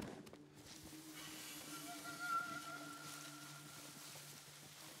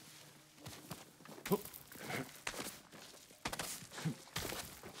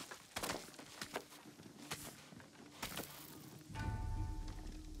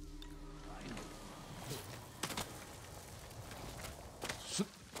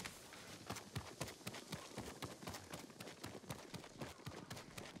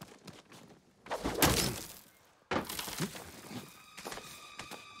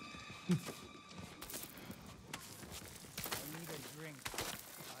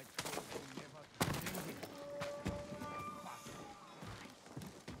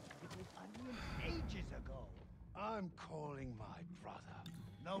 I'm calling my brother.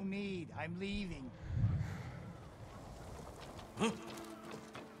 No need. I'm leaving. Huh?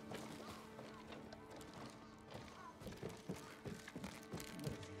 What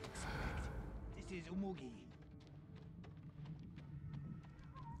does he expect? This is Umugi.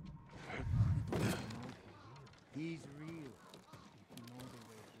 He's real. If you know the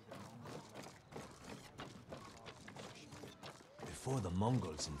way through the Mongol. Before the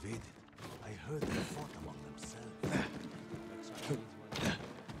Mongols invaded, I heard they fought among themselves.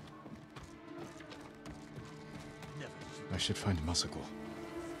 I should find Masako.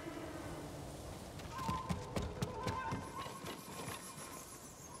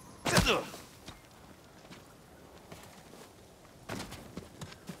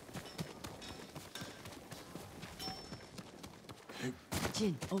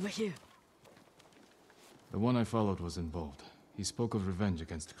 Jin, over here. The one I followed was involved. He spoke of revenge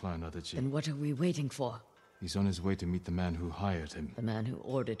against Clan Adachi. Then what are we waiting for? He's on his way to meet the man who hired him. The man who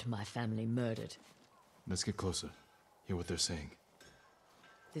ordered my family murdered. Let's get closer. Hear what they're saying.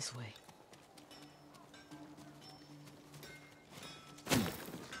 This way.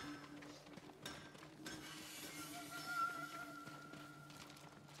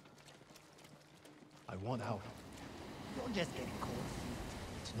 I want out. You're just getting cold feet.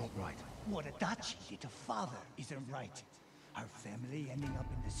 It's not right. What Adachi did to father isn't right. Our family ending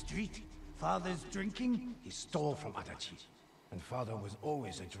up in the street. Father's drinking. He stole from Adachi, and father was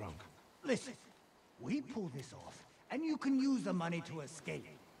always a drunk. Listen, we pull this off, and you can use the money to escape.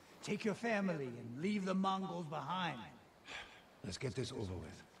 Take your family and leave the Mongols behind. Let's get this over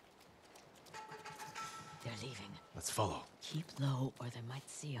with. They're leaving. Let's follow. Keep low, or they might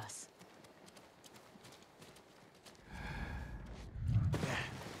see us.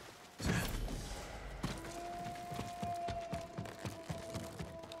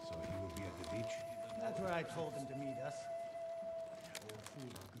 So he will be at the beach? That's where I told him to meet us. Old fool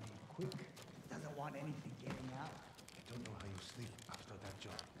agreed quick. Doesn't want anything getting out. I don't know how you sleep after that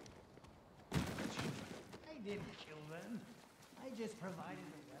job. I didn't kill them. I just provided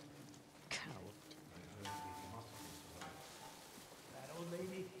the weapon. Coward. That old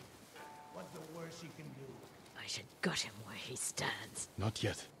lady? What's the worst she can do? I should gut him where he stands. Not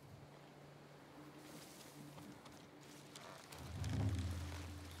yet.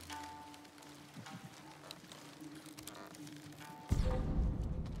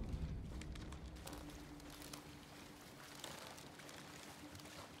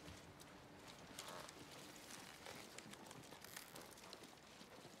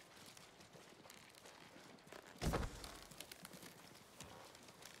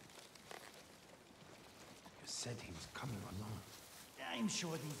 Said he was coming along. I'm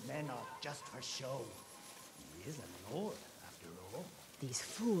sure these men are just for show. He is a lord, after all. These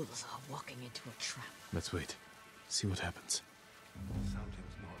fools are walking into a trap. Let's wait. See what happens.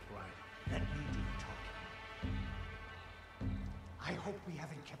 Something's not right. Let me do the talking. I hope we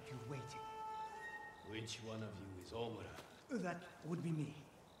haven't kept you waiting. Which one of you is Omura? That would be me.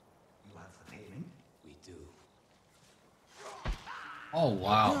 You have the payment? We do. Oh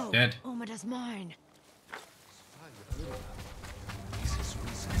wow, No, dead. Omada's mine.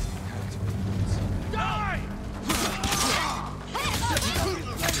 Die!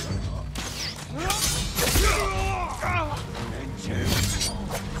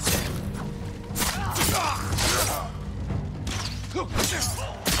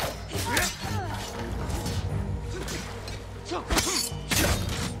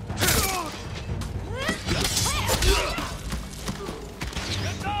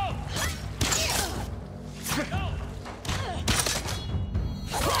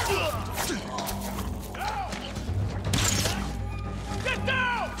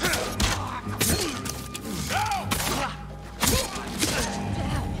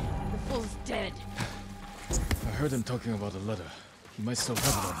 I heard him talking about a letter. He might still have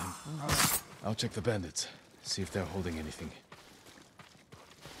it on him. I'll check the bandits, see if they're holding anything.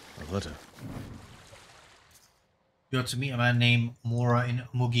 A letter. You are to meet a man named Mora in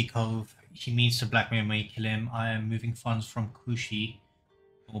Mugi Cove. He means to blackmail me, kill him. I am moving funds from Kushi.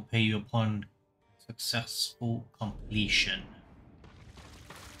 I will pay you upon successful completion.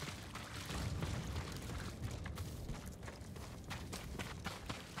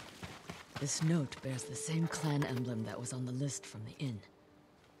 This note bears the same clan emblem that was on the list from the inn.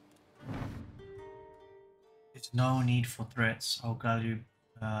 There's no need for threats. I'll gladly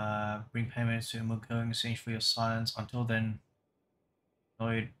bring payments to Muko in exchange for your silence. Until then,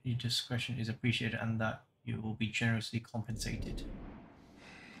 know your discretion is appreciated and that you will be generously compensated.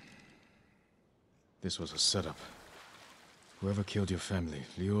 This was a setup. Whoever killed your family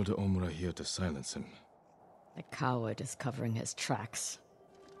lured Omura here to silence him. The coward is covering his tracks.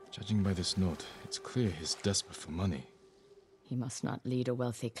 Judging by this note, it's clear he's desperate for money. He must not lead a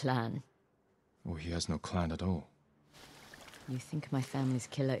wealthy clan. Or he has no clan at all. You think my family's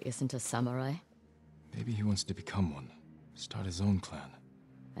killer isn't a samurai? Maybe he wants to become one. Start his own clan.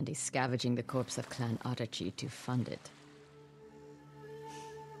 And he's scavenging the corpse of Clan Archery to fund it.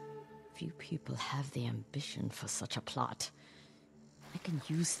 Few people have the ambition for such a plot. I can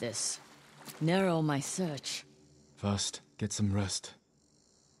use this. Narrow my search. First, get some rest.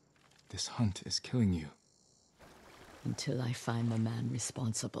 This hunt is killing you. Until I find the man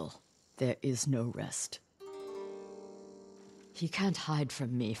responsible, there is no rest. He can't hide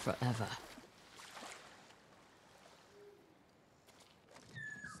from me forever.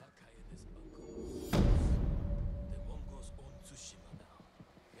 Sakai and his uncle. The Mongols own Tsushima now.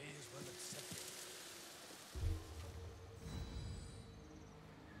 May as well accept it.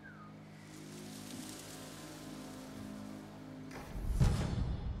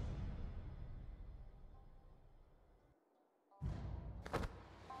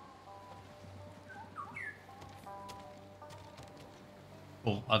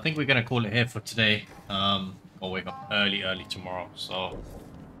 Cool. I think we're gonna call it here for today. I'll wake up early tomorrow. So,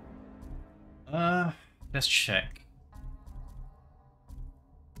 let's check.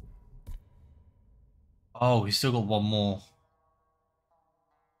 Oh, we still got one more.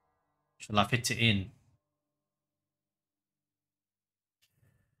 Shall I fit it in?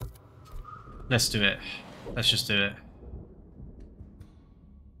 Let's do it. Let's just do it.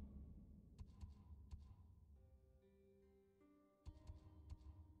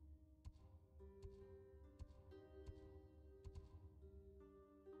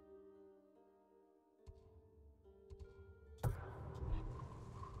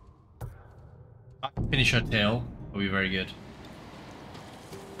 Finish her tail will be very good.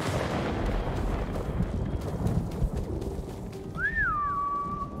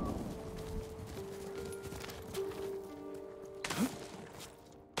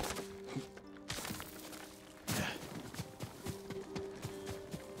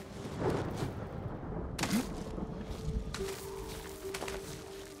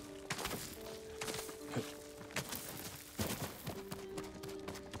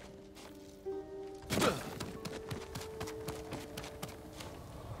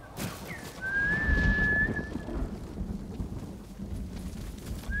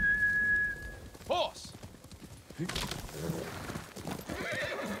 Horse!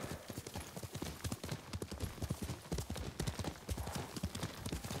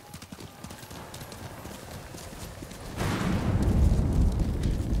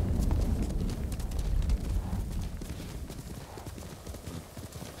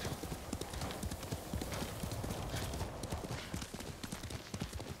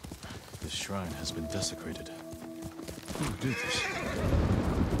 This shrine has been desecrated. Who did this?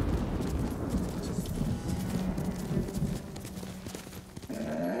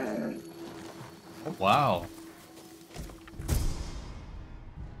 Wow.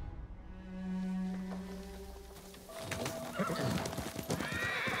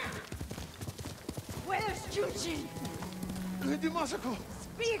 Junshin? Lady Masako!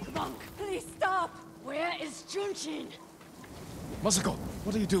 Speak, monk! Please stop! Where is Junshin? Masako,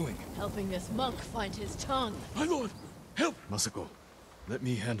 what are you doing? Helping this monk find his tongue. My lord, help! Masako, let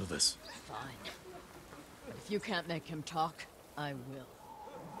me handle this. Fine. If you can't make him talk, I will.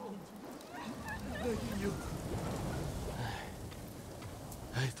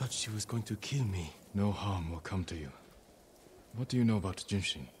 I thought she was going to kill me. No harm will come to you. What do you know about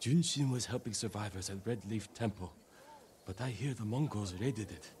Junshin? Junshin was helping survivors at Red Leaf Temple, but I hear the Mongols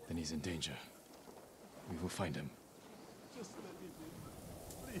raided it. Then he's in danger. We will find him. Just let me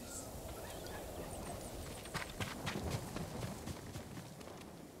be, please.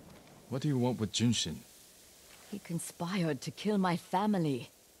 What do you want with Junshin? He conspired to kill my family.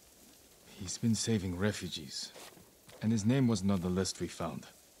 He's been saving refugees. And his name wasn't on the list we found.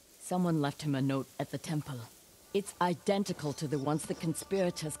 Someone left him a note at the temple. It's identical to the ones the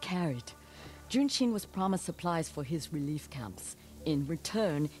conspirators carried. Junshin was promised supplies for his relief camps. In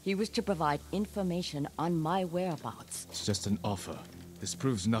return, he was to provide information on my whereabouts. It's just an offer. This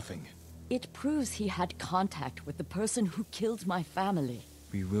proves nothing. It proves he had contact with the person who killed my family.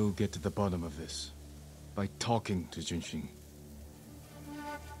 We will get to the bottom of this. By talking to Junshin.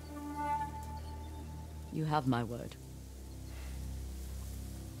 You have my word.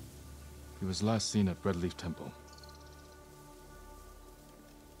 He was last seen at Red Leaf Temple.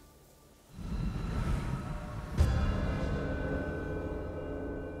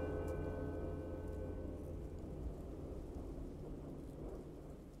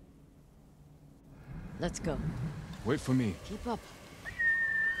 Let's go. Wait for me. Keep up.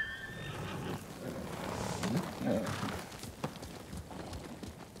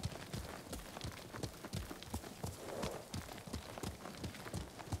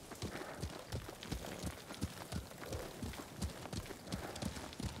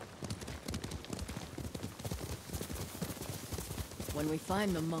 When we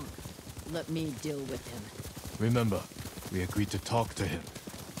find the monk, let me deal with him. Remember, we agreed to talk to him.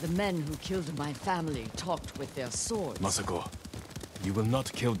 The men who killed my family talked with their swords. Masako, you will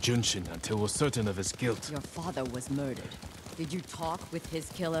not kill Junshin until we're certain of his guilt. Your father was murdered. Did you talk with his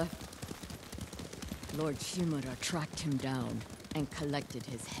killer? Lord Shimura tracked him down and collected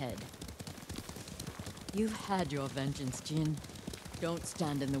his head. You've had your vengeance, Jin. Don't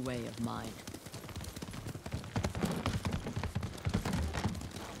stand in the way of mine.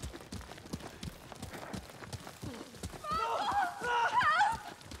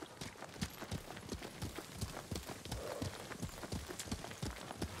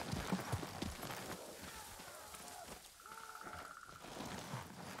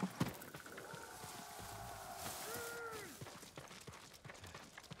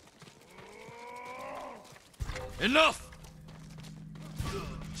 Enough!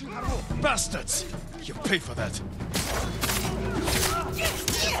 Bastards! You pay for that.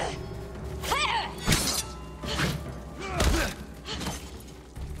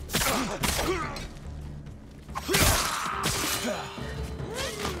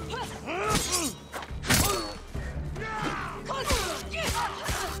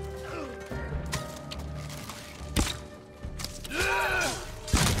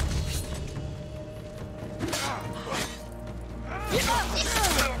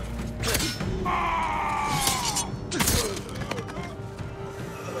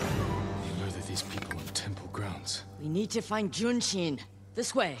 We need to find Junshin.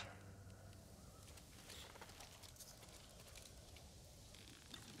 This way.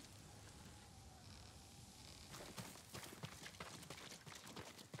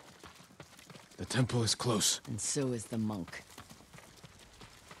 The temple is close. And so is the monk.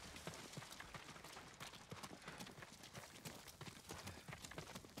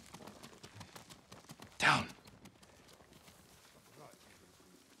 Down.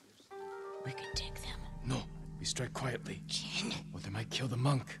 We can take them. No, we strike quietly. Jin. Or they might kill the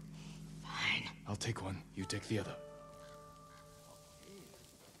monk. Fine. I'll take one, you take the other.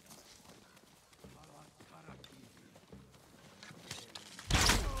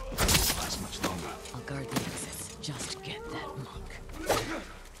 Last much longer. I'll guard the exits. Just get that monk.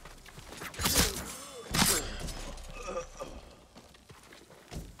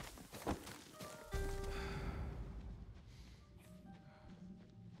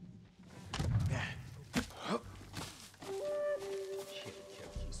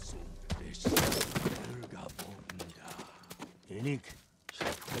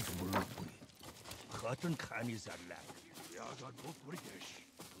 Cotton canny zarla. Yaga go British.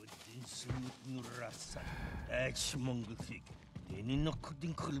 Good smooth nurasa. That's mongolfic. Any no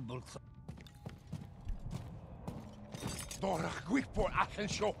cutting culbul. Dorach quick for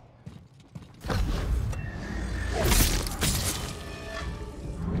Athenshaw.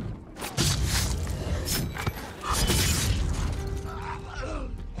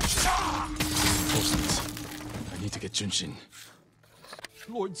 I need to get Junshin.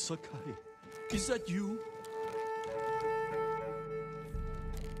 Lord Sakai, is that you?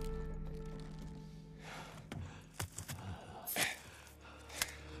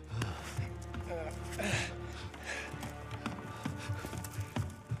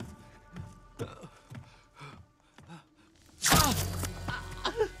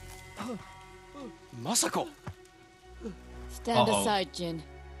 Masako! Stand aside, Jin.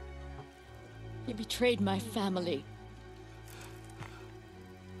 He betrayed my family.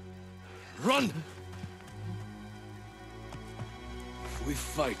 Run! If we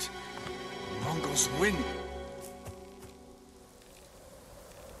fight, the Mongols win.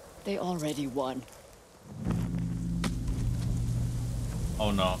 They already won.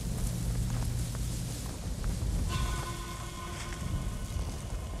 Oh no.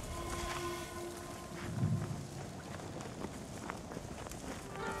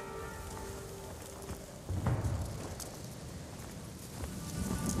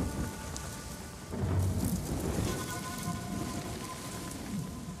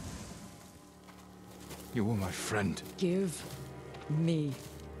 You were my friend. Give me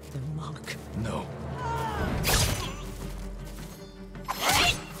the monk. No.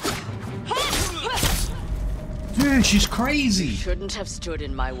 Dude, she's crazy. You shouldn't have stood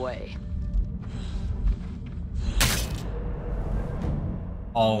in my way.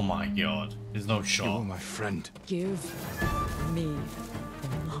 Oh my god. There's no shot. You were my friend. Give me the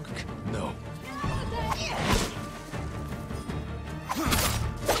monk. No.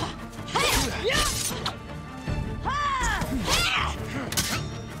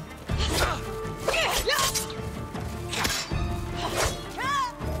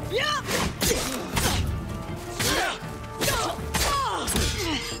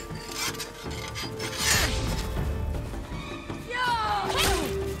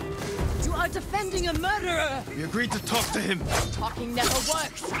 You are defending a murderer! We agreed to talk to him. Talking never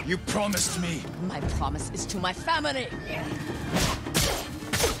works! You promised me. My promise is to my family!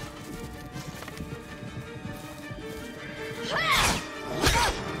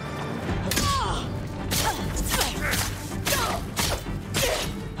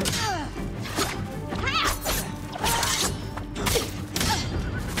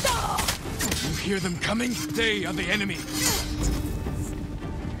 You hear them coming? They are the enemy.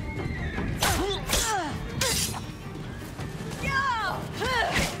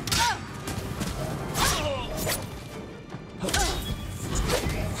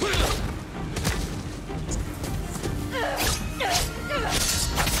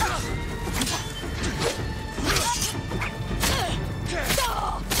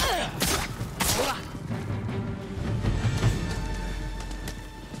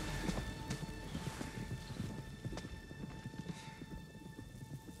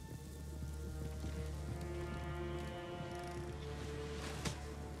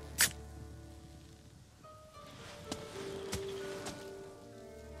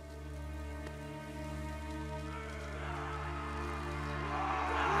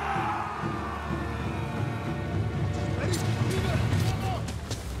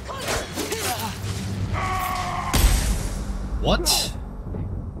 What?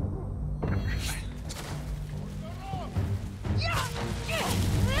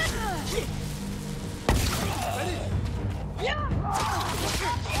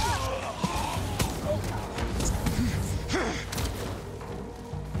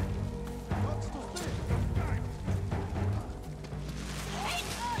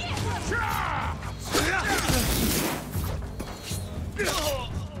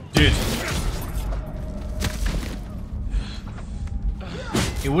 Dude.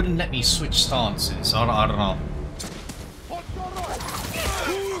 It wouldn't let me switch stances. I don't know.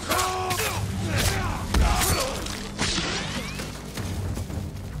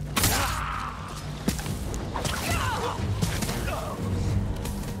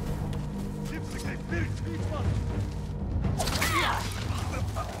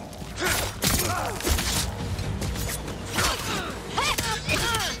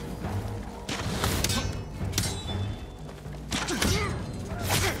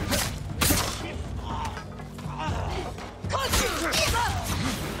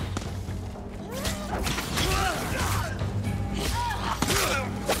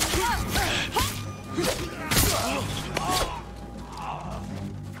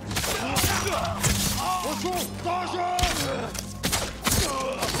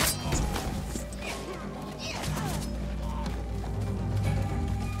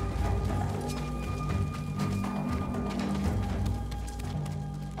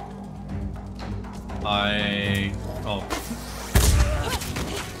 Oh.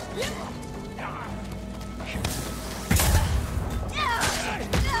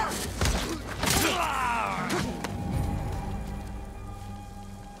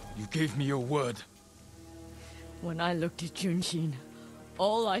 You gave me your word. When I looked at Junshin,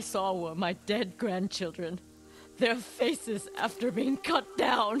 all I saw were my dead grandchildren. Their faces after being cut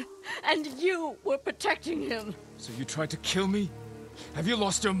down. And you were protecting him. So you tried to kill me? Have you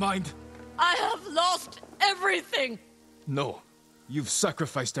lost your mind? I have lost everything! No. You've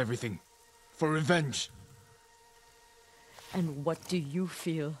sacrificed everything. For revenge. And what do you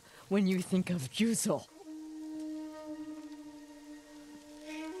feel when you think of Juzo?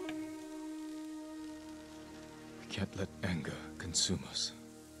 We can't let anger consume us.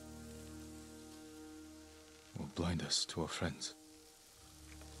 Or blind us to our friends.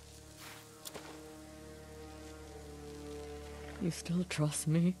 You still trust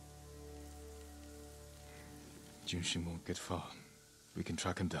me? Junshin won't get far. We can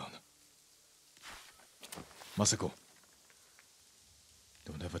track him down. Masako.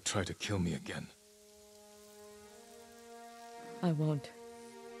 Don't ever try to kill me again. I won't.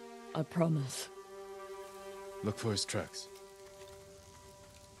 I promise. Look for his tracks.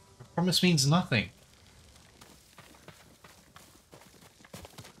 Promise means nothing.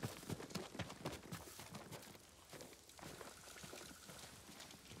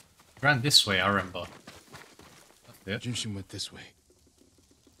 Ran this way, I remember. Junshin went this way.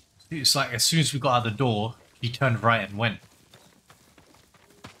 It's like as soon as we got out the door, he turned right and went.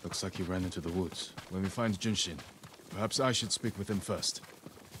 Looks like he ran into the woods. When we find Junshin, perhaps I should speak with him first.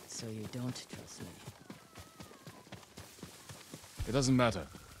 So you don't trust me? It doesn't matter.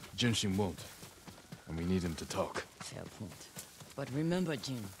 Junshin won't. And we need him to talk. Fair point. But remember,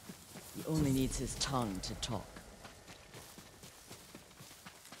 Jin, he only needs his tongue to talk.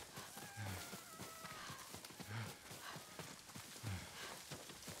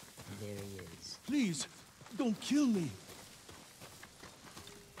 There he is. Please, don't kill me.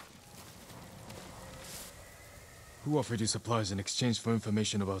 Who offered you supplies in exchange for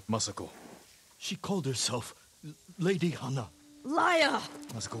information about Masako? She called herself Lady Hana. Liar!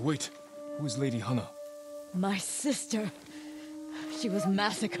 Masako, wait. Who is Lady Hana? My sister. She was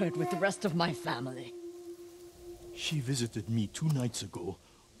massacred with the rest of my family. She visited me 2 nights ago,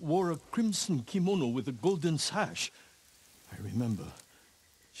 wore a crimson kimono with a golden sash. I remember.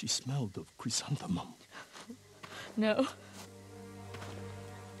 She smelled of chrysanthemum. No.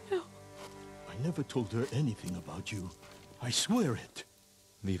 No. I never told her anything about you. I swear it.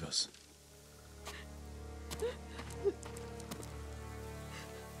 Leave us.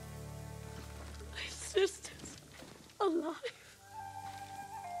 My sister's alive.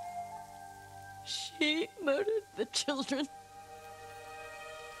 She murdered the children.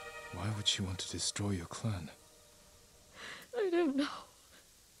 Why would she want to destroy your clan? I don't know.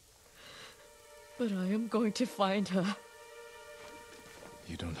 But I am going to find her.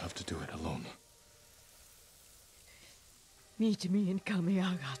 You don't have to do it alone. Meet me in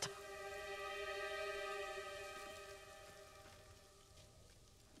Kamiagata.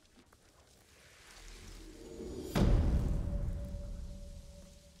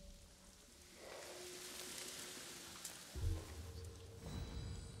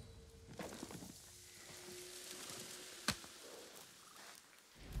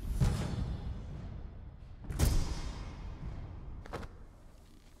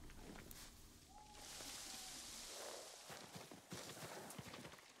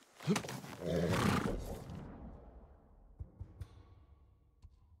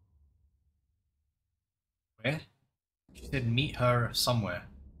 Where? She said meet her somewhere.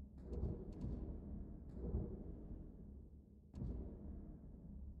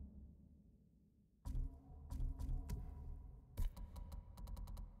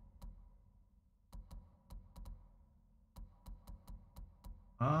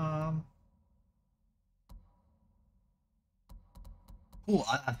 Oh,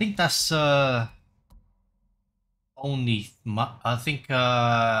 I think that's only. I think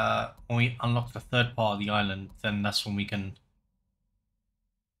when we unlock the third part of the island, then that's when we can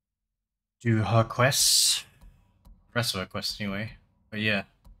do her quests. The rest of her quests, anyway. But yeah,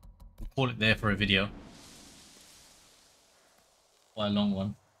 we'll call it there for a video. Quite a long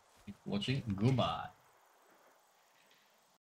one. Thank you for watching. Goodbye.